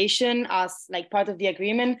reconciliation as like part of the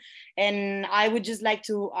agreement. And I would just like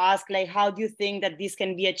to ask, like, how do you think that this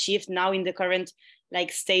can be achieved now in the current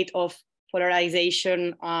like state of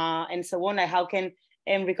polarization and so on? Like, how can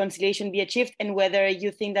reconciliation be achieved? And whether you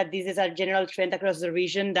think that this is a general trend across the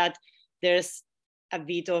region, that there's a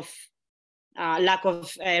bit of lack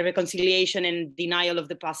of reconciliation and denial of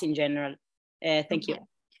the past in general. Thank you.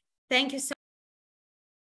 Thank you so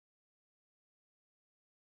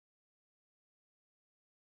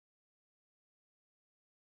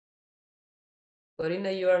much.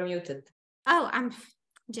 Corina, you are muted. Oh,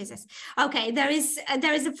 Jesus. Okay, there is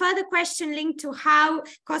a further question linked to how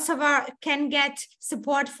Kosovo can get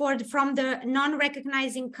support from the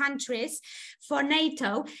non-recognizing countries for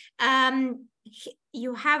NATO.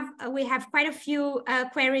 We have quite a few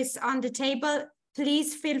queries on the table.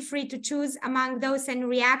 Please feel free to choose among those and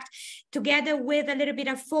react together with a little bit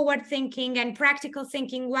of forward thinking and practical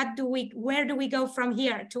thinking. Where do we go from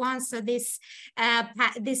here to answer this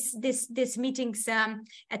meeting's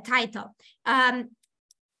title?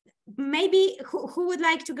 Maybe who would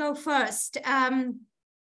like to go first?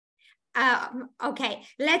 Okay,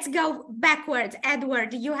 let's go backwards.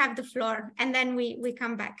 Edward, you have the floor, and then we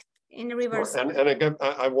come back in reverse. And again,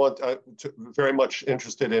 I want to very much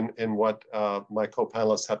interested in what my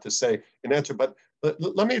co-panelists have to say in answer. But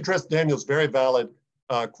let me address Daniel's very valid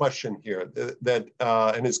question here,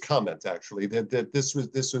 and his comment actually that this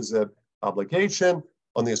was an obligation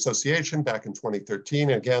on the association back in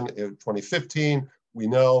 2013. Again, in 2015, we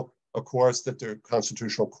know, of course, that the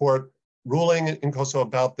Constitutional Court ruling in Kosovo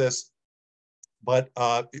about this. But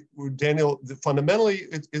Daniel, fundamentally,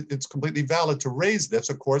 it's completely valid to raise this.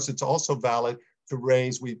 Of course, it's also valid to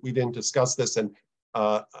raise, we didn't discuss this, and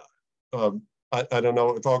I don't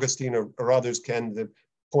know if Augustin or others can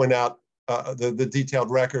point out the detailed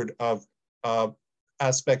record of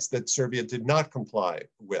aspects that Serbia did not comply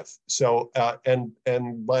with. So,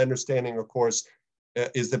 and my understanding, of course,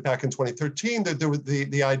 is that back in 2013, that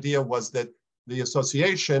the idea was that the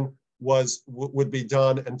association would be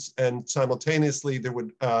done, and simultaneously there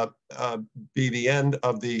would be the end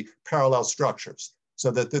of the parallel structures, so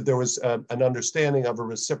that there was an understanding of a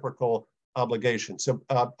reciprocal obligation. So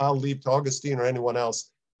I'll leave to Augustin or anyone else,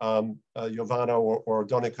 Jovana or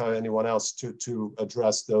Donika, anyone else to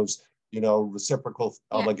address those, reciprocal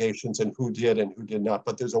obligations and who did and who did not.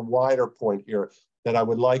 But there's a wider point here that I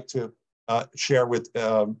would like to share with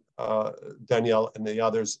Danielle and the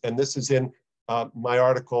others, and this is in my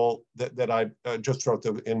article that I just wrote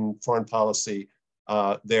in Foreign Policy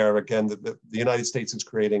there again, the United States is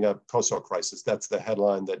creating a Kosovo crisis. That's the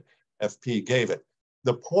headline that FP gave it.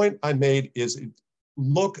 The point I made is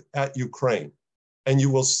look at Ukraine, and you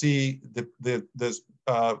will see the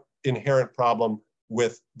inherent problem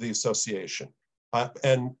with the association.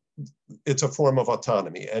 And it's a form of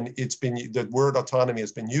autonomy. And it's been, the word autonomy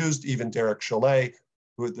has been used. Even Derek Chalet,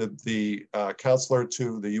 who the counselor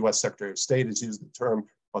to the US Secretary of State, has used the term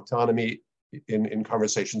autonomy in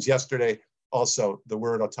conversations yesterday. Also, the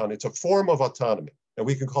word autonomy, it's a form of autonomy. And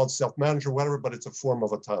we can call it self-managed or whatever, but it's a form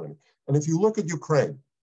of autonomy. And if you look at Ukraine,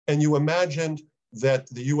 and you imagined that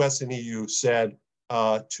the US and EU said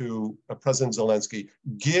to President Zelensky,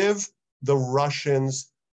 give the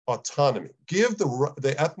Russians autonomy, give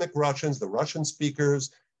the ethnic Russians, the Russian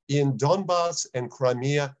speakers in Donbass and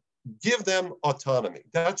Crimea, give them autonomy.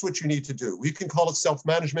 That's what you need to do. We can call it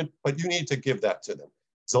self-management, but you need to give that to them.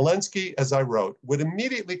 Zelensky, as I wrote, would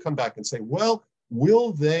immediately come back and say, well,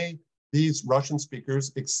 will these Russian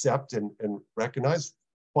speakers accept and recognize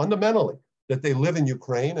fundamentally that they live in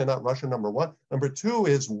Ukraine and not Russia, number one. Number two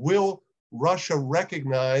is, will Russia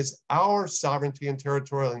recognize our sovereignty and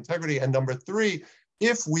territorial integrity? And number three,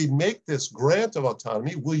 if we make this grant of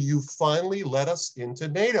autonomy, will you finally let us into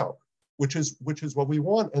NATO? Which is what we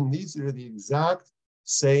want. And these are the exact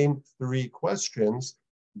same three questions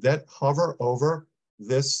that hover over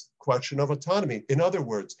this question of autonomy. In other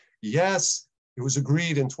words, yes, it was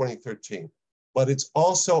agreed in 2013, but it's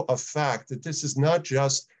also a fact that this is not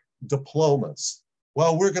just diplomas.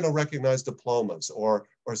 Well, we're going to recognize diplomas or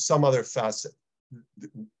some other facet.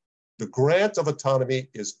 The grant of autonomy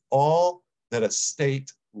is all that a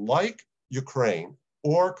state like Ukraine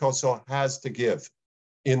or Kosovo has to give.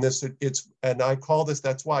 In this, and I call this,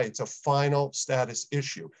 that's why it's a final status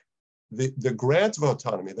issue. The grant of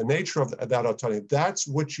autonomy, the nature of that autonomy, that's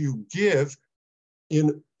what you give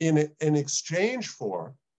in exchange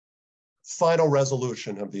for final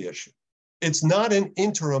resolution of the issue. It's not an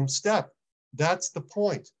interim step. That's the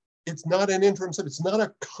point. It's not an interim step. It's not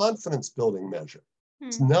a confidence building measure.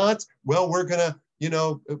 It's not, well, we're gonna,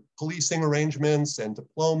 policing arrangements and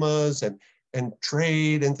diplomas and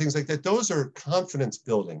trade and things like that. Those are confidence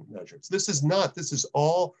building measures. This is not, this is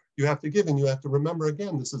all you have to give. And you have to remember,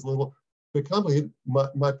 again, this is a little bit complicated.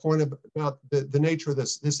 My point about the nature of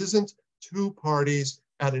this isn't two parties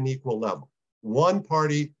at an equal level. One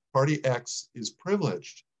party, Party X, is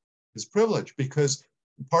privileged because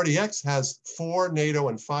Party X has 4 NATO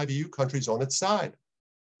and 5 EU countries on its side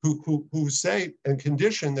who say and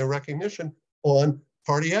condition their recognition on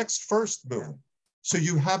Party X first movement. So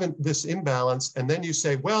you have this imbalance, and then you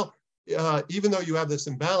say, well, even though you have this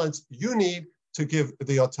imbalance, you need to give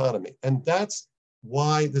the autonomy. And that's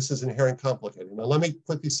why this is inherently complicated. Now, let me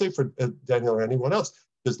quickly say for Daniel or anyone else,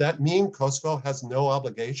 does that mean Kosovo has no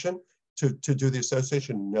obligation to do the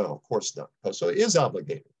association? No, of course not. Kosovo is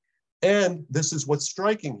obligated. And this is what's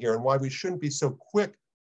striking here and why we shouldn't be so quick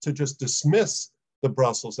to just dismiss the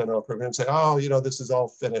Brussels NL program and say, oh, this is all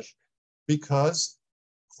finished, because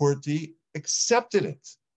Kurti accepted it.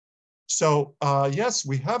 So yes,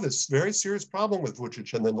 we have this very serious problem with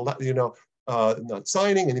Vučić, and then not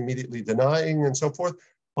signing and immediately denying and so forth.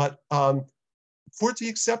 But Kurti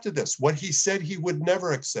accepted this, what he said he would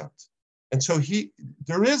never accept. And so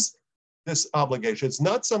there is this obligation. It's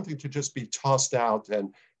not something to just be tossed out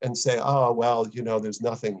and say, oh, well, there's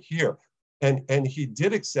nothing here. And he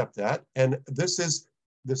did accept that. And this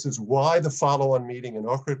is why the follow-on meeting in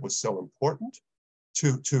Ohrid was so important,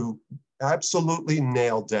 to absolutely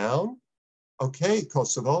nail down, okay,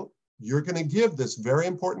 Kosovo, you're going to give this very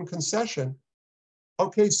important concession.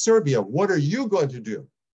 Okay, Serbia, what are you going to do?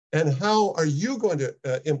 And how are you going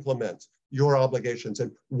to implement your obligations?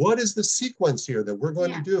 And what is the sequence here that we're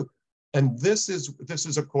going to do? And this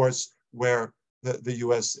is, of course, where the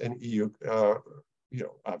US and EU,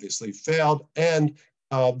 obviously failed. And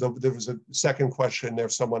there was a second question there.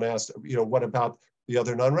 Someone asked, what about the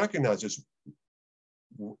other non-recognizers?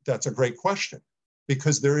 That's a great question,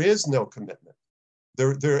 because there is no commitment.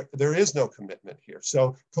 There is no commitment here.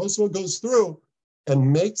 So Kosovo goes through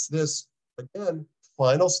and makes this, again,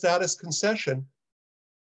 final status concession.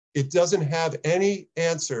 It doesn't have any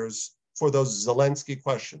answers for those Zelensky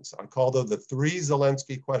questions. I call them the 3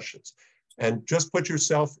 Zelensky questions. And just put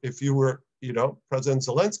yourself, if you were, President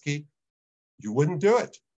Zelensky, you wouldn't do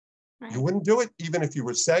it. Right. You wouldn't do it, even if you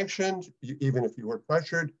were sanctioned, even if you were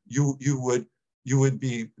pressured. You would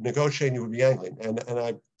be negotiating, you would be angling. And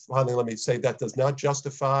I finally, let me say, that does not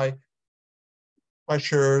justify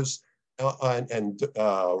pressures and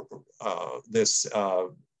this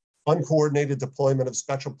uncoordinated deployment of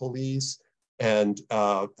special police and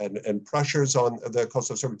pressures on the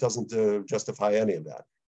Kosovo Serbia doesn't justify any of that.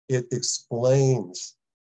 It explains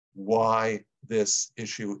why this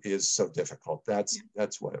issue is so difficult. That's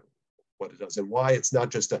what it does, and why it's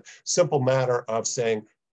not just a simple matter of saying,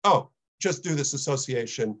 oh, just do this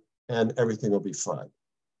association and everything will be fine.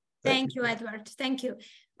 Thank you, Edward. Thank you.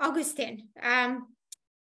 Augustin,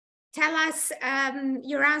 tell us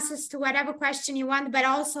your answers to whatever question you want, but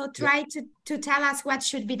also try to tell us what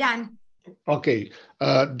should be done. Okay,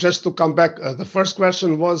 just to come back, the first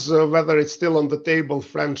question was whether it's still on the table,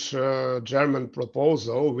 French-German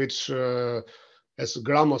proposal, which, as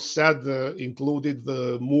Gramos said, included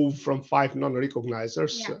the move from 5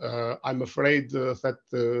 non-recognizers. Yeah. I'm afraid that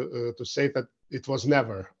to say that it was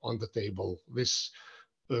never on the table, this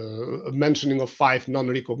mentioning of 5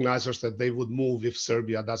 non-recognizers that they would move if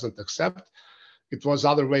Serbia doesn't accept. It was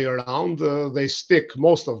other way around. They stick,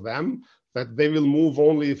 most of them, that they will move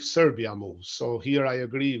only if Serbia moves. So here I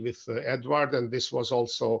agree with Edward, and this was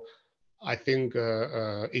also, I think,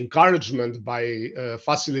 encouragement by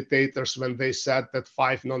facilitators when they said that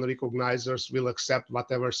 5 non-recognizers will accept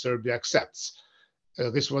whatever Serbia accepts.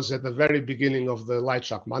 This was at the very beginning of the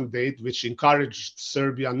Lajčák mandate, which encouraged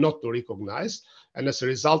Serbia not to recognize. And as a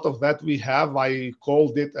result of that, we have, I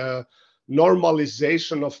called it a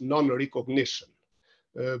normalization of non-recognition.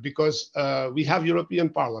 Because we have European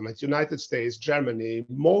Parliament, United States, Germany,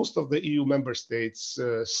 most of the EU member states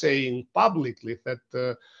saying publicly that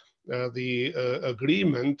the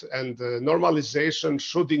agreement and the normalization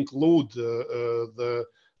should include the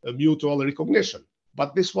mutual recognition.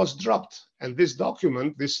 But this was dropped. And this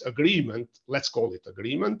document, this agreement, let's call it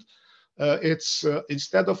agreement, it's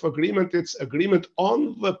instead of agreement, it's agreement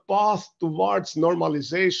on the path towards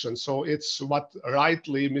normalization. So it's what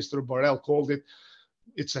rightly Mr. Borrell called it.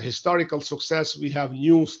 It's a historical success. We have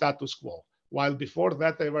new status quo. While before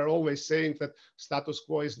that, they were always saying that status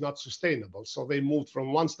quo is not sustainable. So they moved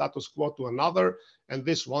from one status quo to another. And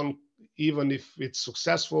this one, even if it's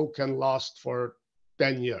successful, can last for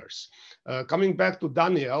 10 years. Coming back to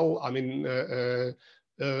Daniel, I mean,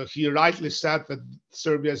 he rightly said that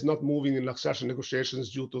Serbia is not moving in accession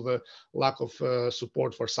negotiations due to the lack of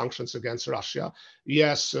support for sanctions against Russia.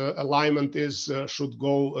 Yes, alignment should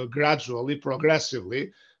go gradually,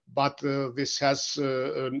 progressively, but this has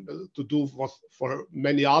to do for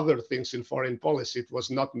many other things in foreign policy. It was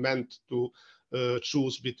not meant to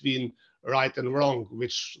choose between right and wrong,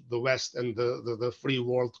 which the West and the free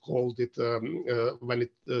world called it when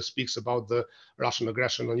it speaks about the Russian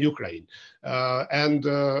aggression on Ukraine.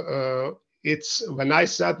 It's when I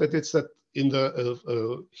said that it's that in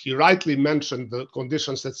the he rightly mentioned the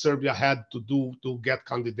conditions that Serbia had to do to get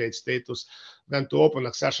candidate status, then to open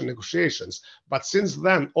accession negotiations. But since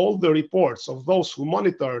then, all the reports of those who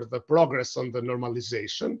monitored the progress on the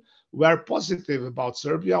normalization were positive about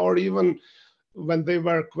Serbia, or even when they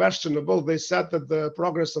were questionable, they said that the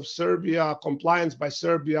progress of Serbia, compliance by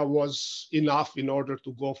Serbia was enough in order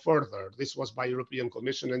to go further. This was by European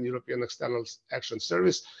Commission and European External Action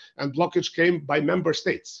Service, and blockage came by member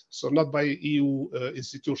states, so not by EU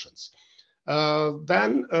institutions. I'm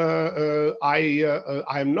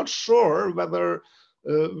not sure whether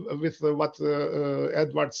with what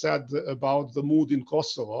Edward said about the mood in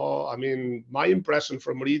Kosovo. I mean, my impression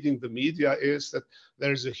from reading the media is that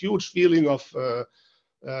there's a huge feeling of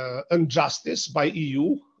injustice by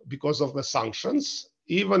EU because of the sanctions,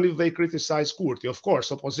 even if they criticize Kurti. Of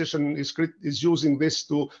course, opposition is using this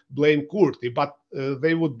to blame Kurti, but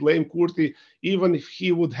they would blame Kurti even if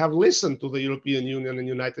he would have listened to the European Union and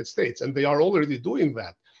United States, and they are already doing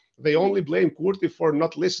that. They only blame Kurti for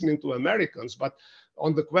not listening to Americans, but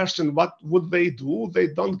on the question, what would they do? They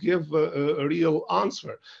don't give a real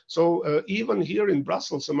answer. So even here in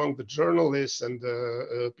Brussels, among the journalists and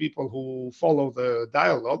people who follow the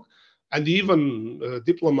dialogue, and even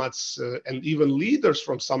diplomats and even leaders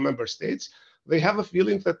from some member states, they have a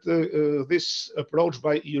feeling that this approach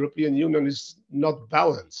by European Union is not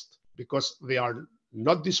balanced, because they are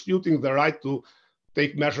not disputing the right to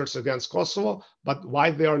take measures against Kosovo, but why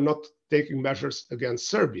they are not taking measures against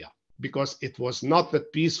Serbia. Because it was not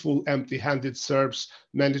that peaceful, empty-handed Serbs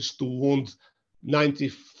managed to wound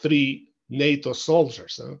 93 NATO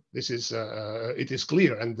soldiers. This is it is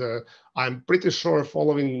clear, and I'm pretty sure,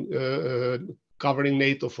 following covering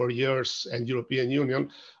NATO for years and European Union,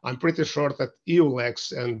 I'm pretty sure that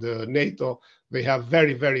EULEX and NATO, they have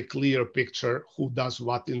very, very clear picture who does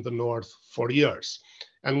what in the north for years.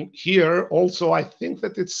 And here also, I think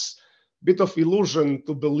that it's bit of illusion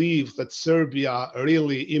to believe that Serbia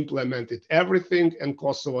really implemented everything and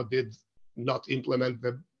Kosovo did not implement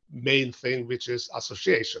the main thing, which is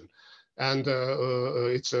association. And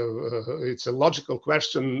it's a logical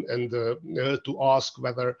question, and to ask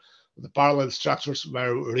whether the parallel structures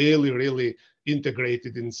were really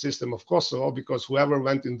integrated in the system of Kosovo, because whoever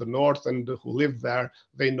went in the north and who lived there,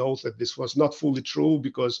 they know that this was not fully true,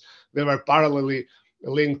 because they were parallelly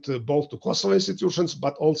linked both to Kosovo institutions,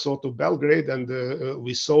 but also to Belgrade. And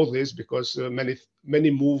we saw this because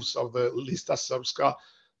many moves of the Lista Srpska,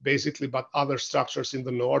 basically, but other structures in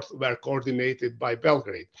the north were coordinated by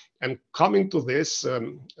Belgrade. And coming to this,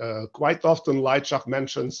 quite often Lajčák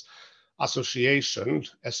mentions association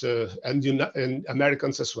and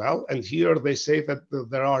Americans as well. And here they say that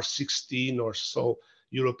there are 16 or so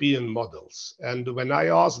European models. And when I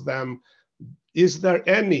ask them, is there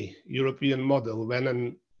any European model when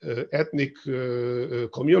an ethnic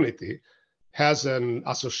community has an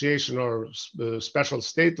association or special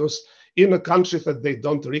status in a country that they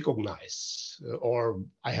don't recognize? Or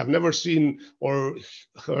I have never seen or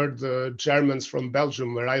heard Germans from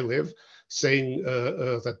Belgium, where I live, saying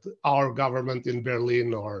that our government in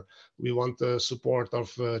Berlin, or we want the support of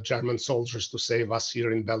German soldiers to save us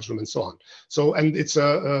here in Belgium, and so on. So, and it's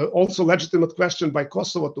also a legitimate question by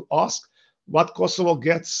Kosovo to ask what Kosovo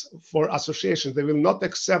gets for association. They will not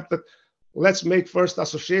accept that, let's make first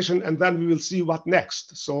association and then we will see what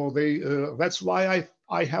next. So they that's why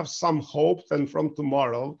I have some hope that from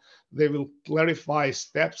tomorrow they will clarify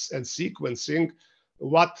steps and sequencing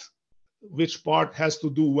which part has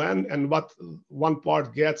to do when, and what one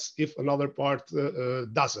part gets if another part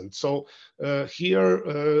doesn't. So here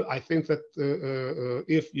I think that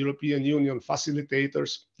if European Union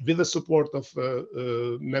facilitators, with the support of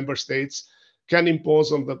member states, can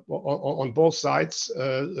impose on both sides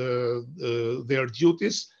their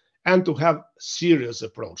duties, and to have serious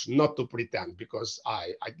approach, not to pretend, because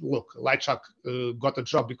look, Lajčák got a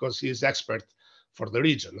job because he is expert for the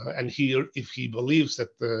region, and here, if he believes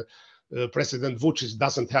that President Vučić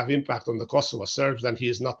doesn't have impact on the Kosovo Serbs, then he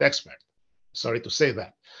is not expert. Sorry to say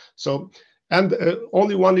that. So, and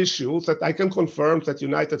only one issue that I can confirm, that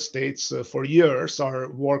United States for years are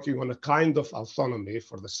working on a kind of autonomy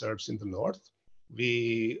for the Serbs in the north.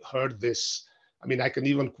 We heard this, I mean, I can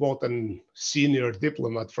even quote a senior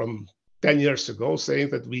diplomat from 10 years ago saying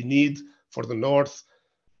that we need for the north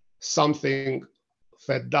something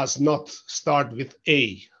that does not start with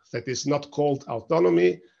A, that is not called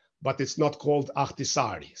autonomy, but it's not called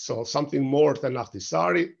Ahtisaari. So something more than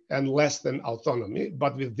Ahtisaari and less than autonomy,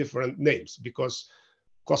 but with different names, because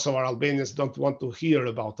Kosovo Albanians don't want to hear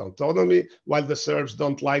about autonomy, while the Serbs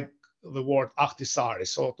don't like the word Ahtisaari.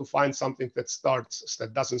 So to find something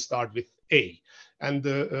that doesn't start with A. And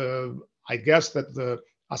I guess that the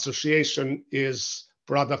association is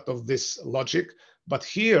product of this logic, but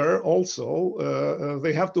here also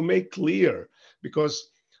they have to make clear, because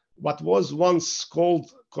what was once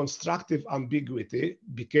called constructive ambiguity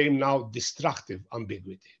became now destructive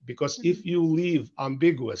ambiguity. Because if you leave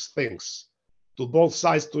ambiguous things to both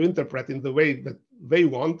sides to interpret in the way that they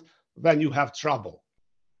want, then you have trouble.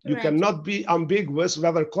 You cannot be ambiguous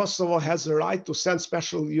whether Kosovo has a right to send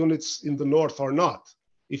special units in the north or not.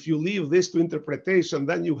 If you leave this to interpretation,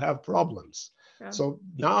 then you have problems. Yeah. So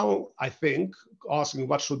now I think, asking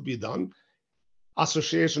what should be done,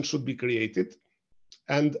 association should be created,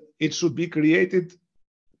 and it should be created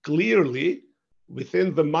clearly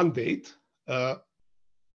within the mandate.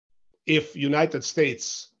 If United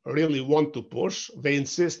States really want to push, they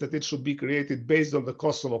insist that it should be created based on the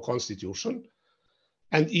Kosovo constitution.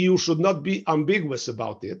 And EU should not be ambiguous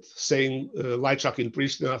about it, saying Lajčák in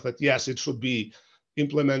Pristina that yes, it should be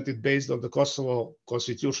implemented based on the Kosovo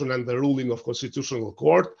constitution and the ruling of Constitutional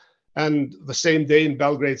Court. And the same day in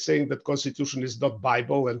Belgrade saying that constitution is not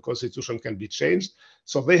Bible and constitution can be changed.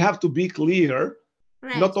 So they have to be clear,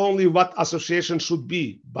 not only what association should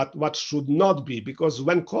be, but what should not be. Because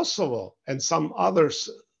when Kosovo and some others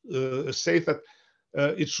say that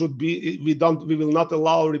it should be, we will not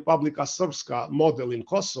allow Republika Srpska model in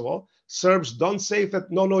Kosovo, Serbs don't say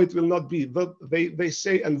that, no, it will not be. They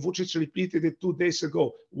say, and Vučić repeated it 2 days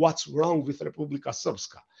ago, what's wrong with Republika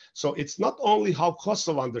Srpska? So it's not only how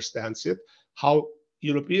Kosovo understands it, how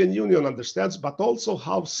European Union understands, but also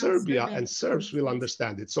how Serbia and Serbs will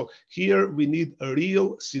understand it. So here we need a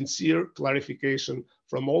real, sincere clarification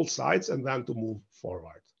from all sides, and then to move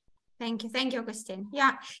forward. Thank you, Augustin.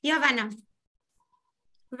 Yeah, Jovana,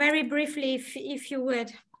 very briefly, if you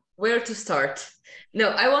would. Where to start? No,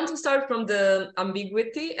 I want to start from the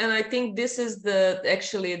ambiguity, and I think this is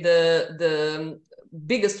actually the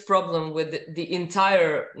biggest problem with the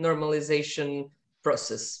entire normalization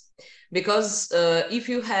process. Because if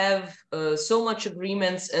you have so much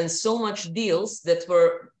agreements and so much deals that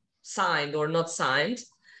were signed or not signed,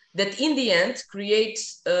 that in the end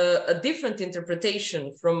creates a different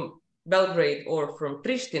interpretation from Belgrade or from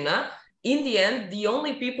Pristina. In the end, the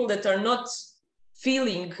only people that are not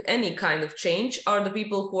feeling any kind of change are the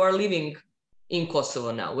people who are living in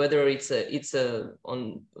Kosovo now, whether it's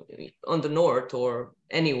on the north or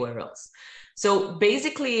anywhere else. So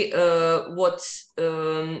basically, what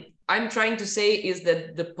I'm trying to say is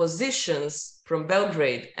that the positions from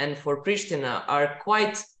Belgrade and for Pristina are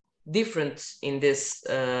quite different in this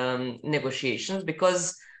negotiations,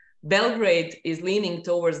 because Belgrade is leaning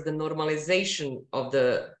towards the normalization of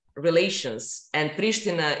the relations, and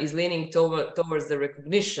Pristina is leaning towards the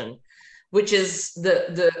recognition, which is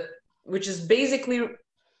which is basically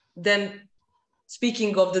then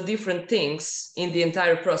speaking of the different things in the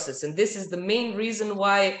entire process. And this is the main reason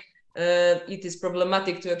why it is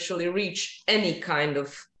problematic to actually reach any kind of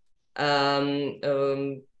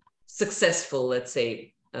successful, let's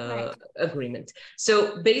say, agreement.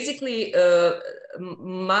 So basically,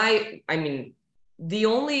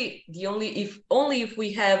 if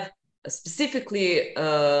we have specifically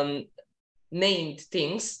named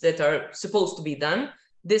things that are supposed to be done,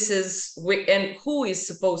 this is, and who is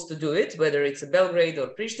supposed to do it, whether it's a Belgrade or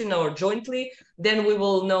Pristina or jointly, then we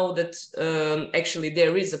will know that actually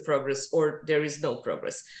there is a progress or there is no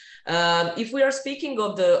progress. If we are speaking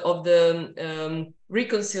of the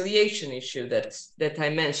reconciliation issue that I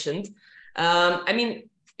mentioned, I mean,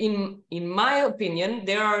 in my opinion,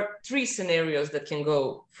 there are three scenarios that can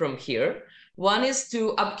go from here. One is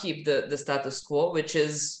to upkeep the status quo, which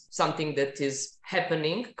is something that is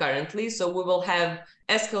happening currently. So we will have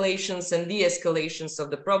escalations and de-escalations of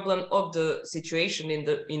the problem, of the situation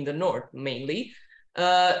in the north mainly.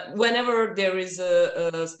 Whenever there is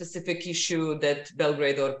a specific issue that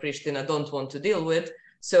Belgrade or Pristina don't want to deal with.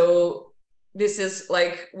 So this is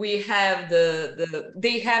like, we have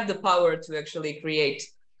they have the power to actually create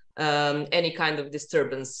any kind of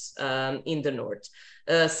disturbance in the north.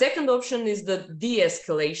 Second option is the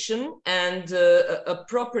de-escalation and a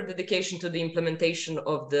proper dedication to the implementation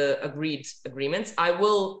of the agreed agreements. I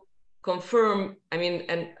will confirm, I mean,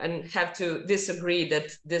 and have to disagree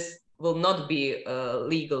that this will not be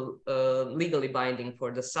legally binding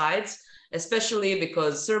for the sides, especially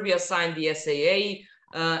because Serbia signed the SAA,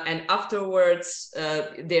 and afterwards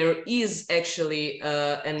there is actually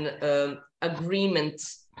an agreement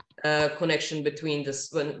connection between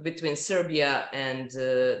Serbia and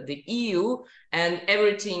the EU, and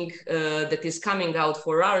everything that is coming out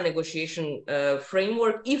for our negotiation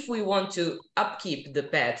framework, if we want to upkeep the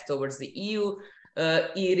path towards the EU,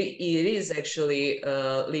 it is actually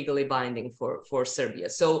legally binding for Serbia.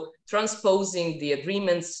 So transposing the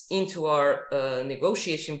agreements into our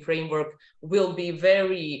negotiation framework will be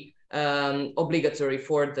very obligatory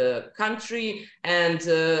for the country. And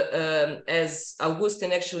as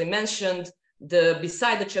Augustin actually mentioned,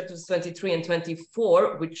 beside the chapters 23 and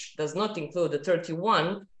 24, which does not include the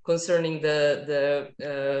 31 concerning the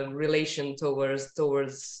relation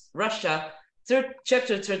towards Russia,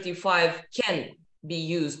 chapter 35 can be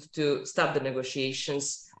used to stop the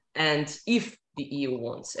negotiations, and if the EU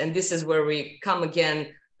wants. And this is where we come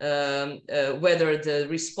again, whether the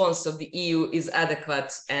response of the EU is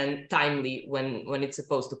adequate and timely when it's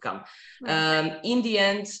supposed to come. Right. In the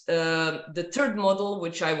end, the third model,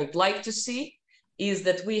 which I would like to see, is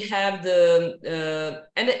that we have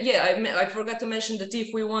I forgot to mention that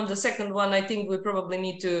if we want the second one, I think we probably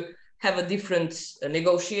need to have a different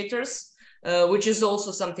negotiators, which is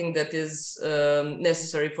also something that is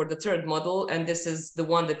necessary for the third model. And this is the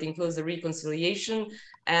one that includes the reconciliation,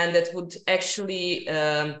 and that would actually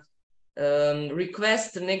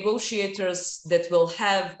request the negotiators that will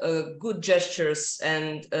have good gestures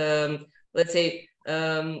and let's say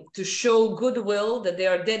to show goodwill, that they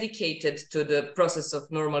are dedicated to the process of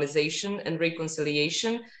normalization and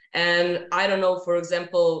reconciliation. And I don't know, for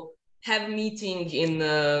example, have meeting in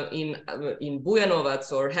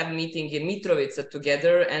Bujanovac or have meeting in Mitrovica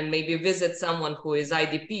together, and maybe visit someone who is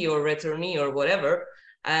IDP or returnee or whatever.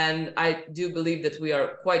 And I do believe that we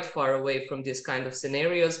are quite far away from this kind of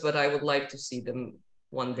scenarios, but I would like to see them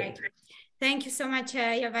one day. Thank you so much,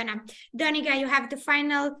 Jovana. Donika, you have the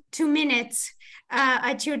final 2 minutes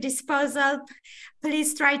at your disposal.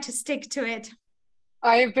 Please try to stick to it.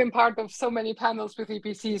 I have been part of so many panels with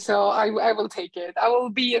EPC, so I will take it. I will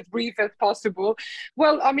be as brief as possible.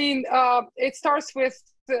 Well, I mean, it starts with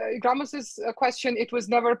Gramos's question. It was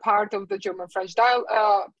never part of the German-French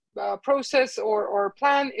process or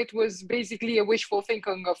plan. It was basically a wishful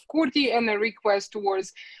thinking of Kurti and a request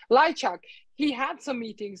towards Lajčák. He had some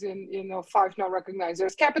meetings in, you know, 5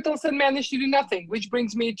 non-recognizers capitals and managed to do nothing, which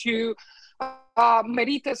brings me to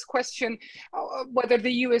Marita's question, whether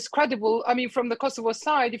the EU is credible. I mean, from the Kosovo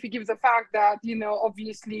side, if you give the fact that, you know,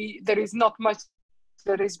 obviously there is not much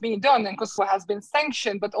that is being done and Kosovo has been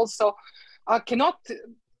sanctioned, but also cannot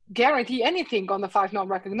guarantee anything on the 5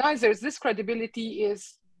 non-recognizers, this credibility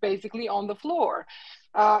is basically on the floor.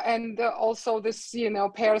 And also this, you know,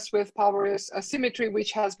 pairs with power asymmetry,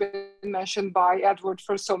 which has been mentioned by Edward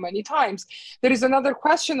for so many times. There is another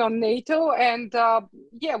question on NATO, and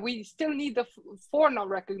yeah, we still need the 4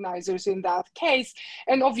 non-recognizers in that case.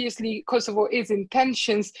 And obviously Kosovo is in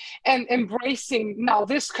tensions and embracing now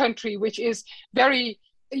this country, which is very,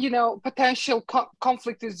 you know, potential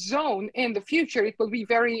conflict zone in the future. It will be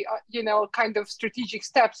very, you know, kind of strategic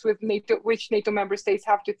steps with NATO, which NATO member states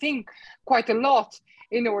have to think quite a lot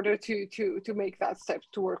in order to make that step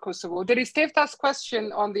toward Kosovo. There is Tefta's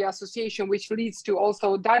question on the association, which leads to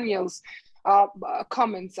also Daniel's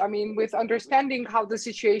comments. I mean, with understanding how the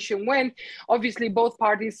situation went, obviously both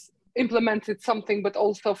parties implemented something, but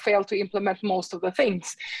also failed to implement most of the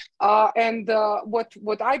things. And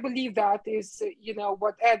what I believe that is, you know,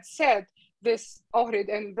 what Ed said, this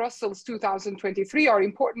Ohrid and Brussels 2023 are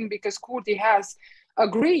important because Kurti has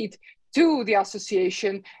agreed to the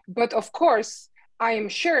association, but of course, I am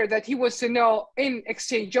sure that he wants to know in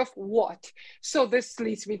exchange of what. So this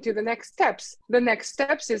leads me to the next steps. The next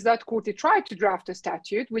steps is that Kurti tried to draft a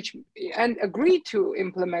statute and agreed to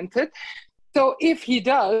implement it. So if he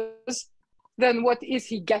does, then what is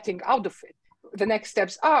he getting out of it? The next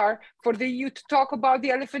steps are for the EU to talk about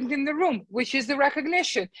the elephant in the room, which is the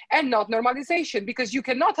recognition and not normalization, because you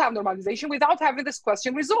cannot have normalization without having this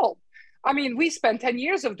question resolved. I mean, we spent 10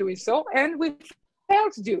 years of doing so and we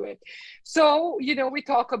failed to do it. So, you know,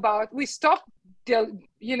 we stopped,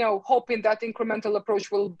 you know, hoping that incremental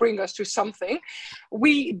approach will bring us to something.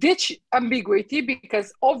 We ditch ambiguity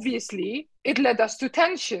because obviously it led us to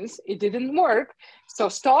tensions. It didn't work. So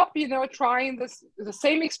stop, you know, trying the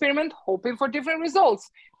same experiment, hoping for different results.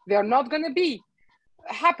 They're not going to be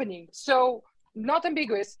happening. So not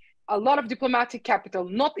ambiguous, a lot of diplomatic capital,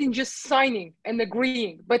 not in just signing and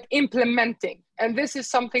agreeing, but implementing. And this is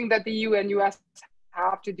something that the EU and US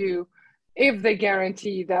have to do if they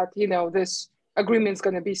guarantee that, you know, this agreement is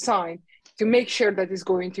going to be signed, to make sure that it's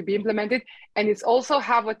going to be implemented. And it's also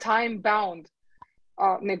have a time-bound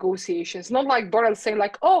negotiations, not like Borrell saying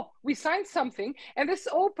like, oh, we signed something and this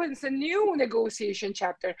opens a new negotiation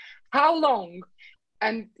chapter. How long?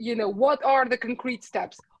 And, you know, what are the concrete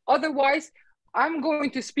steps? Otherwise, I'm going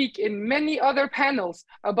to speak in many other panels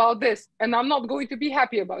about this and I'm not going to be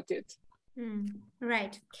happy about it.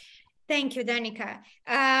 Right. Thank you, Donika.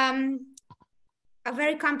 A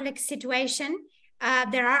very complex situation.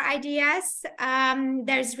 There are ideas.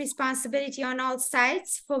 There's responsibility on all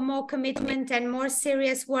sides for more commitment and more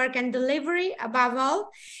serious work and delivery, above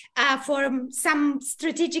all, for some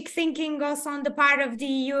strategic thinking also on the part of the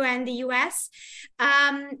EU and the US,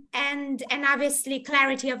 and obviously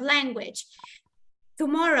clarity of language.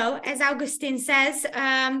 Tomorrow, as Augustin says,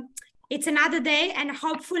 it's another day, and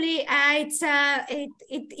hopefully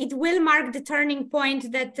it will mark the turning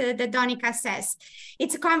point that Donika says.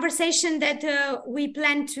 It's a conversation that we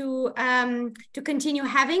plan to continue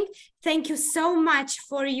having. Thank you so much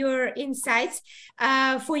for your insights,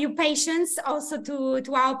 for your patience, also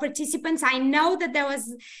to our participants. I know that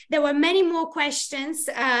there were many more questions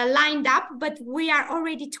lined up, but we are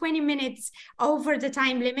already 20 minutes over the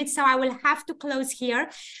time limit, so I will have to close here.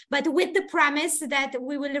 But with the promise that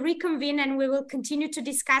we will reconvene and we will continue to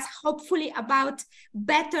discuss, hopefully, about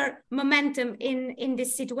better momentum in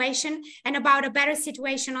this situation and about a better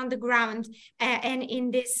situation on the ground and in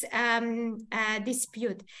this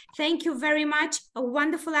dispute. Thank you very much. A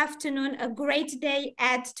wonderful afternoon, a great day,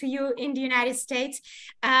 Ed, to you in the United States,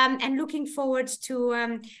 and looking forward to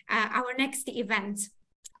our next event.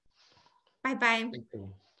 Bye-bye. Thank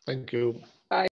you. Thank you.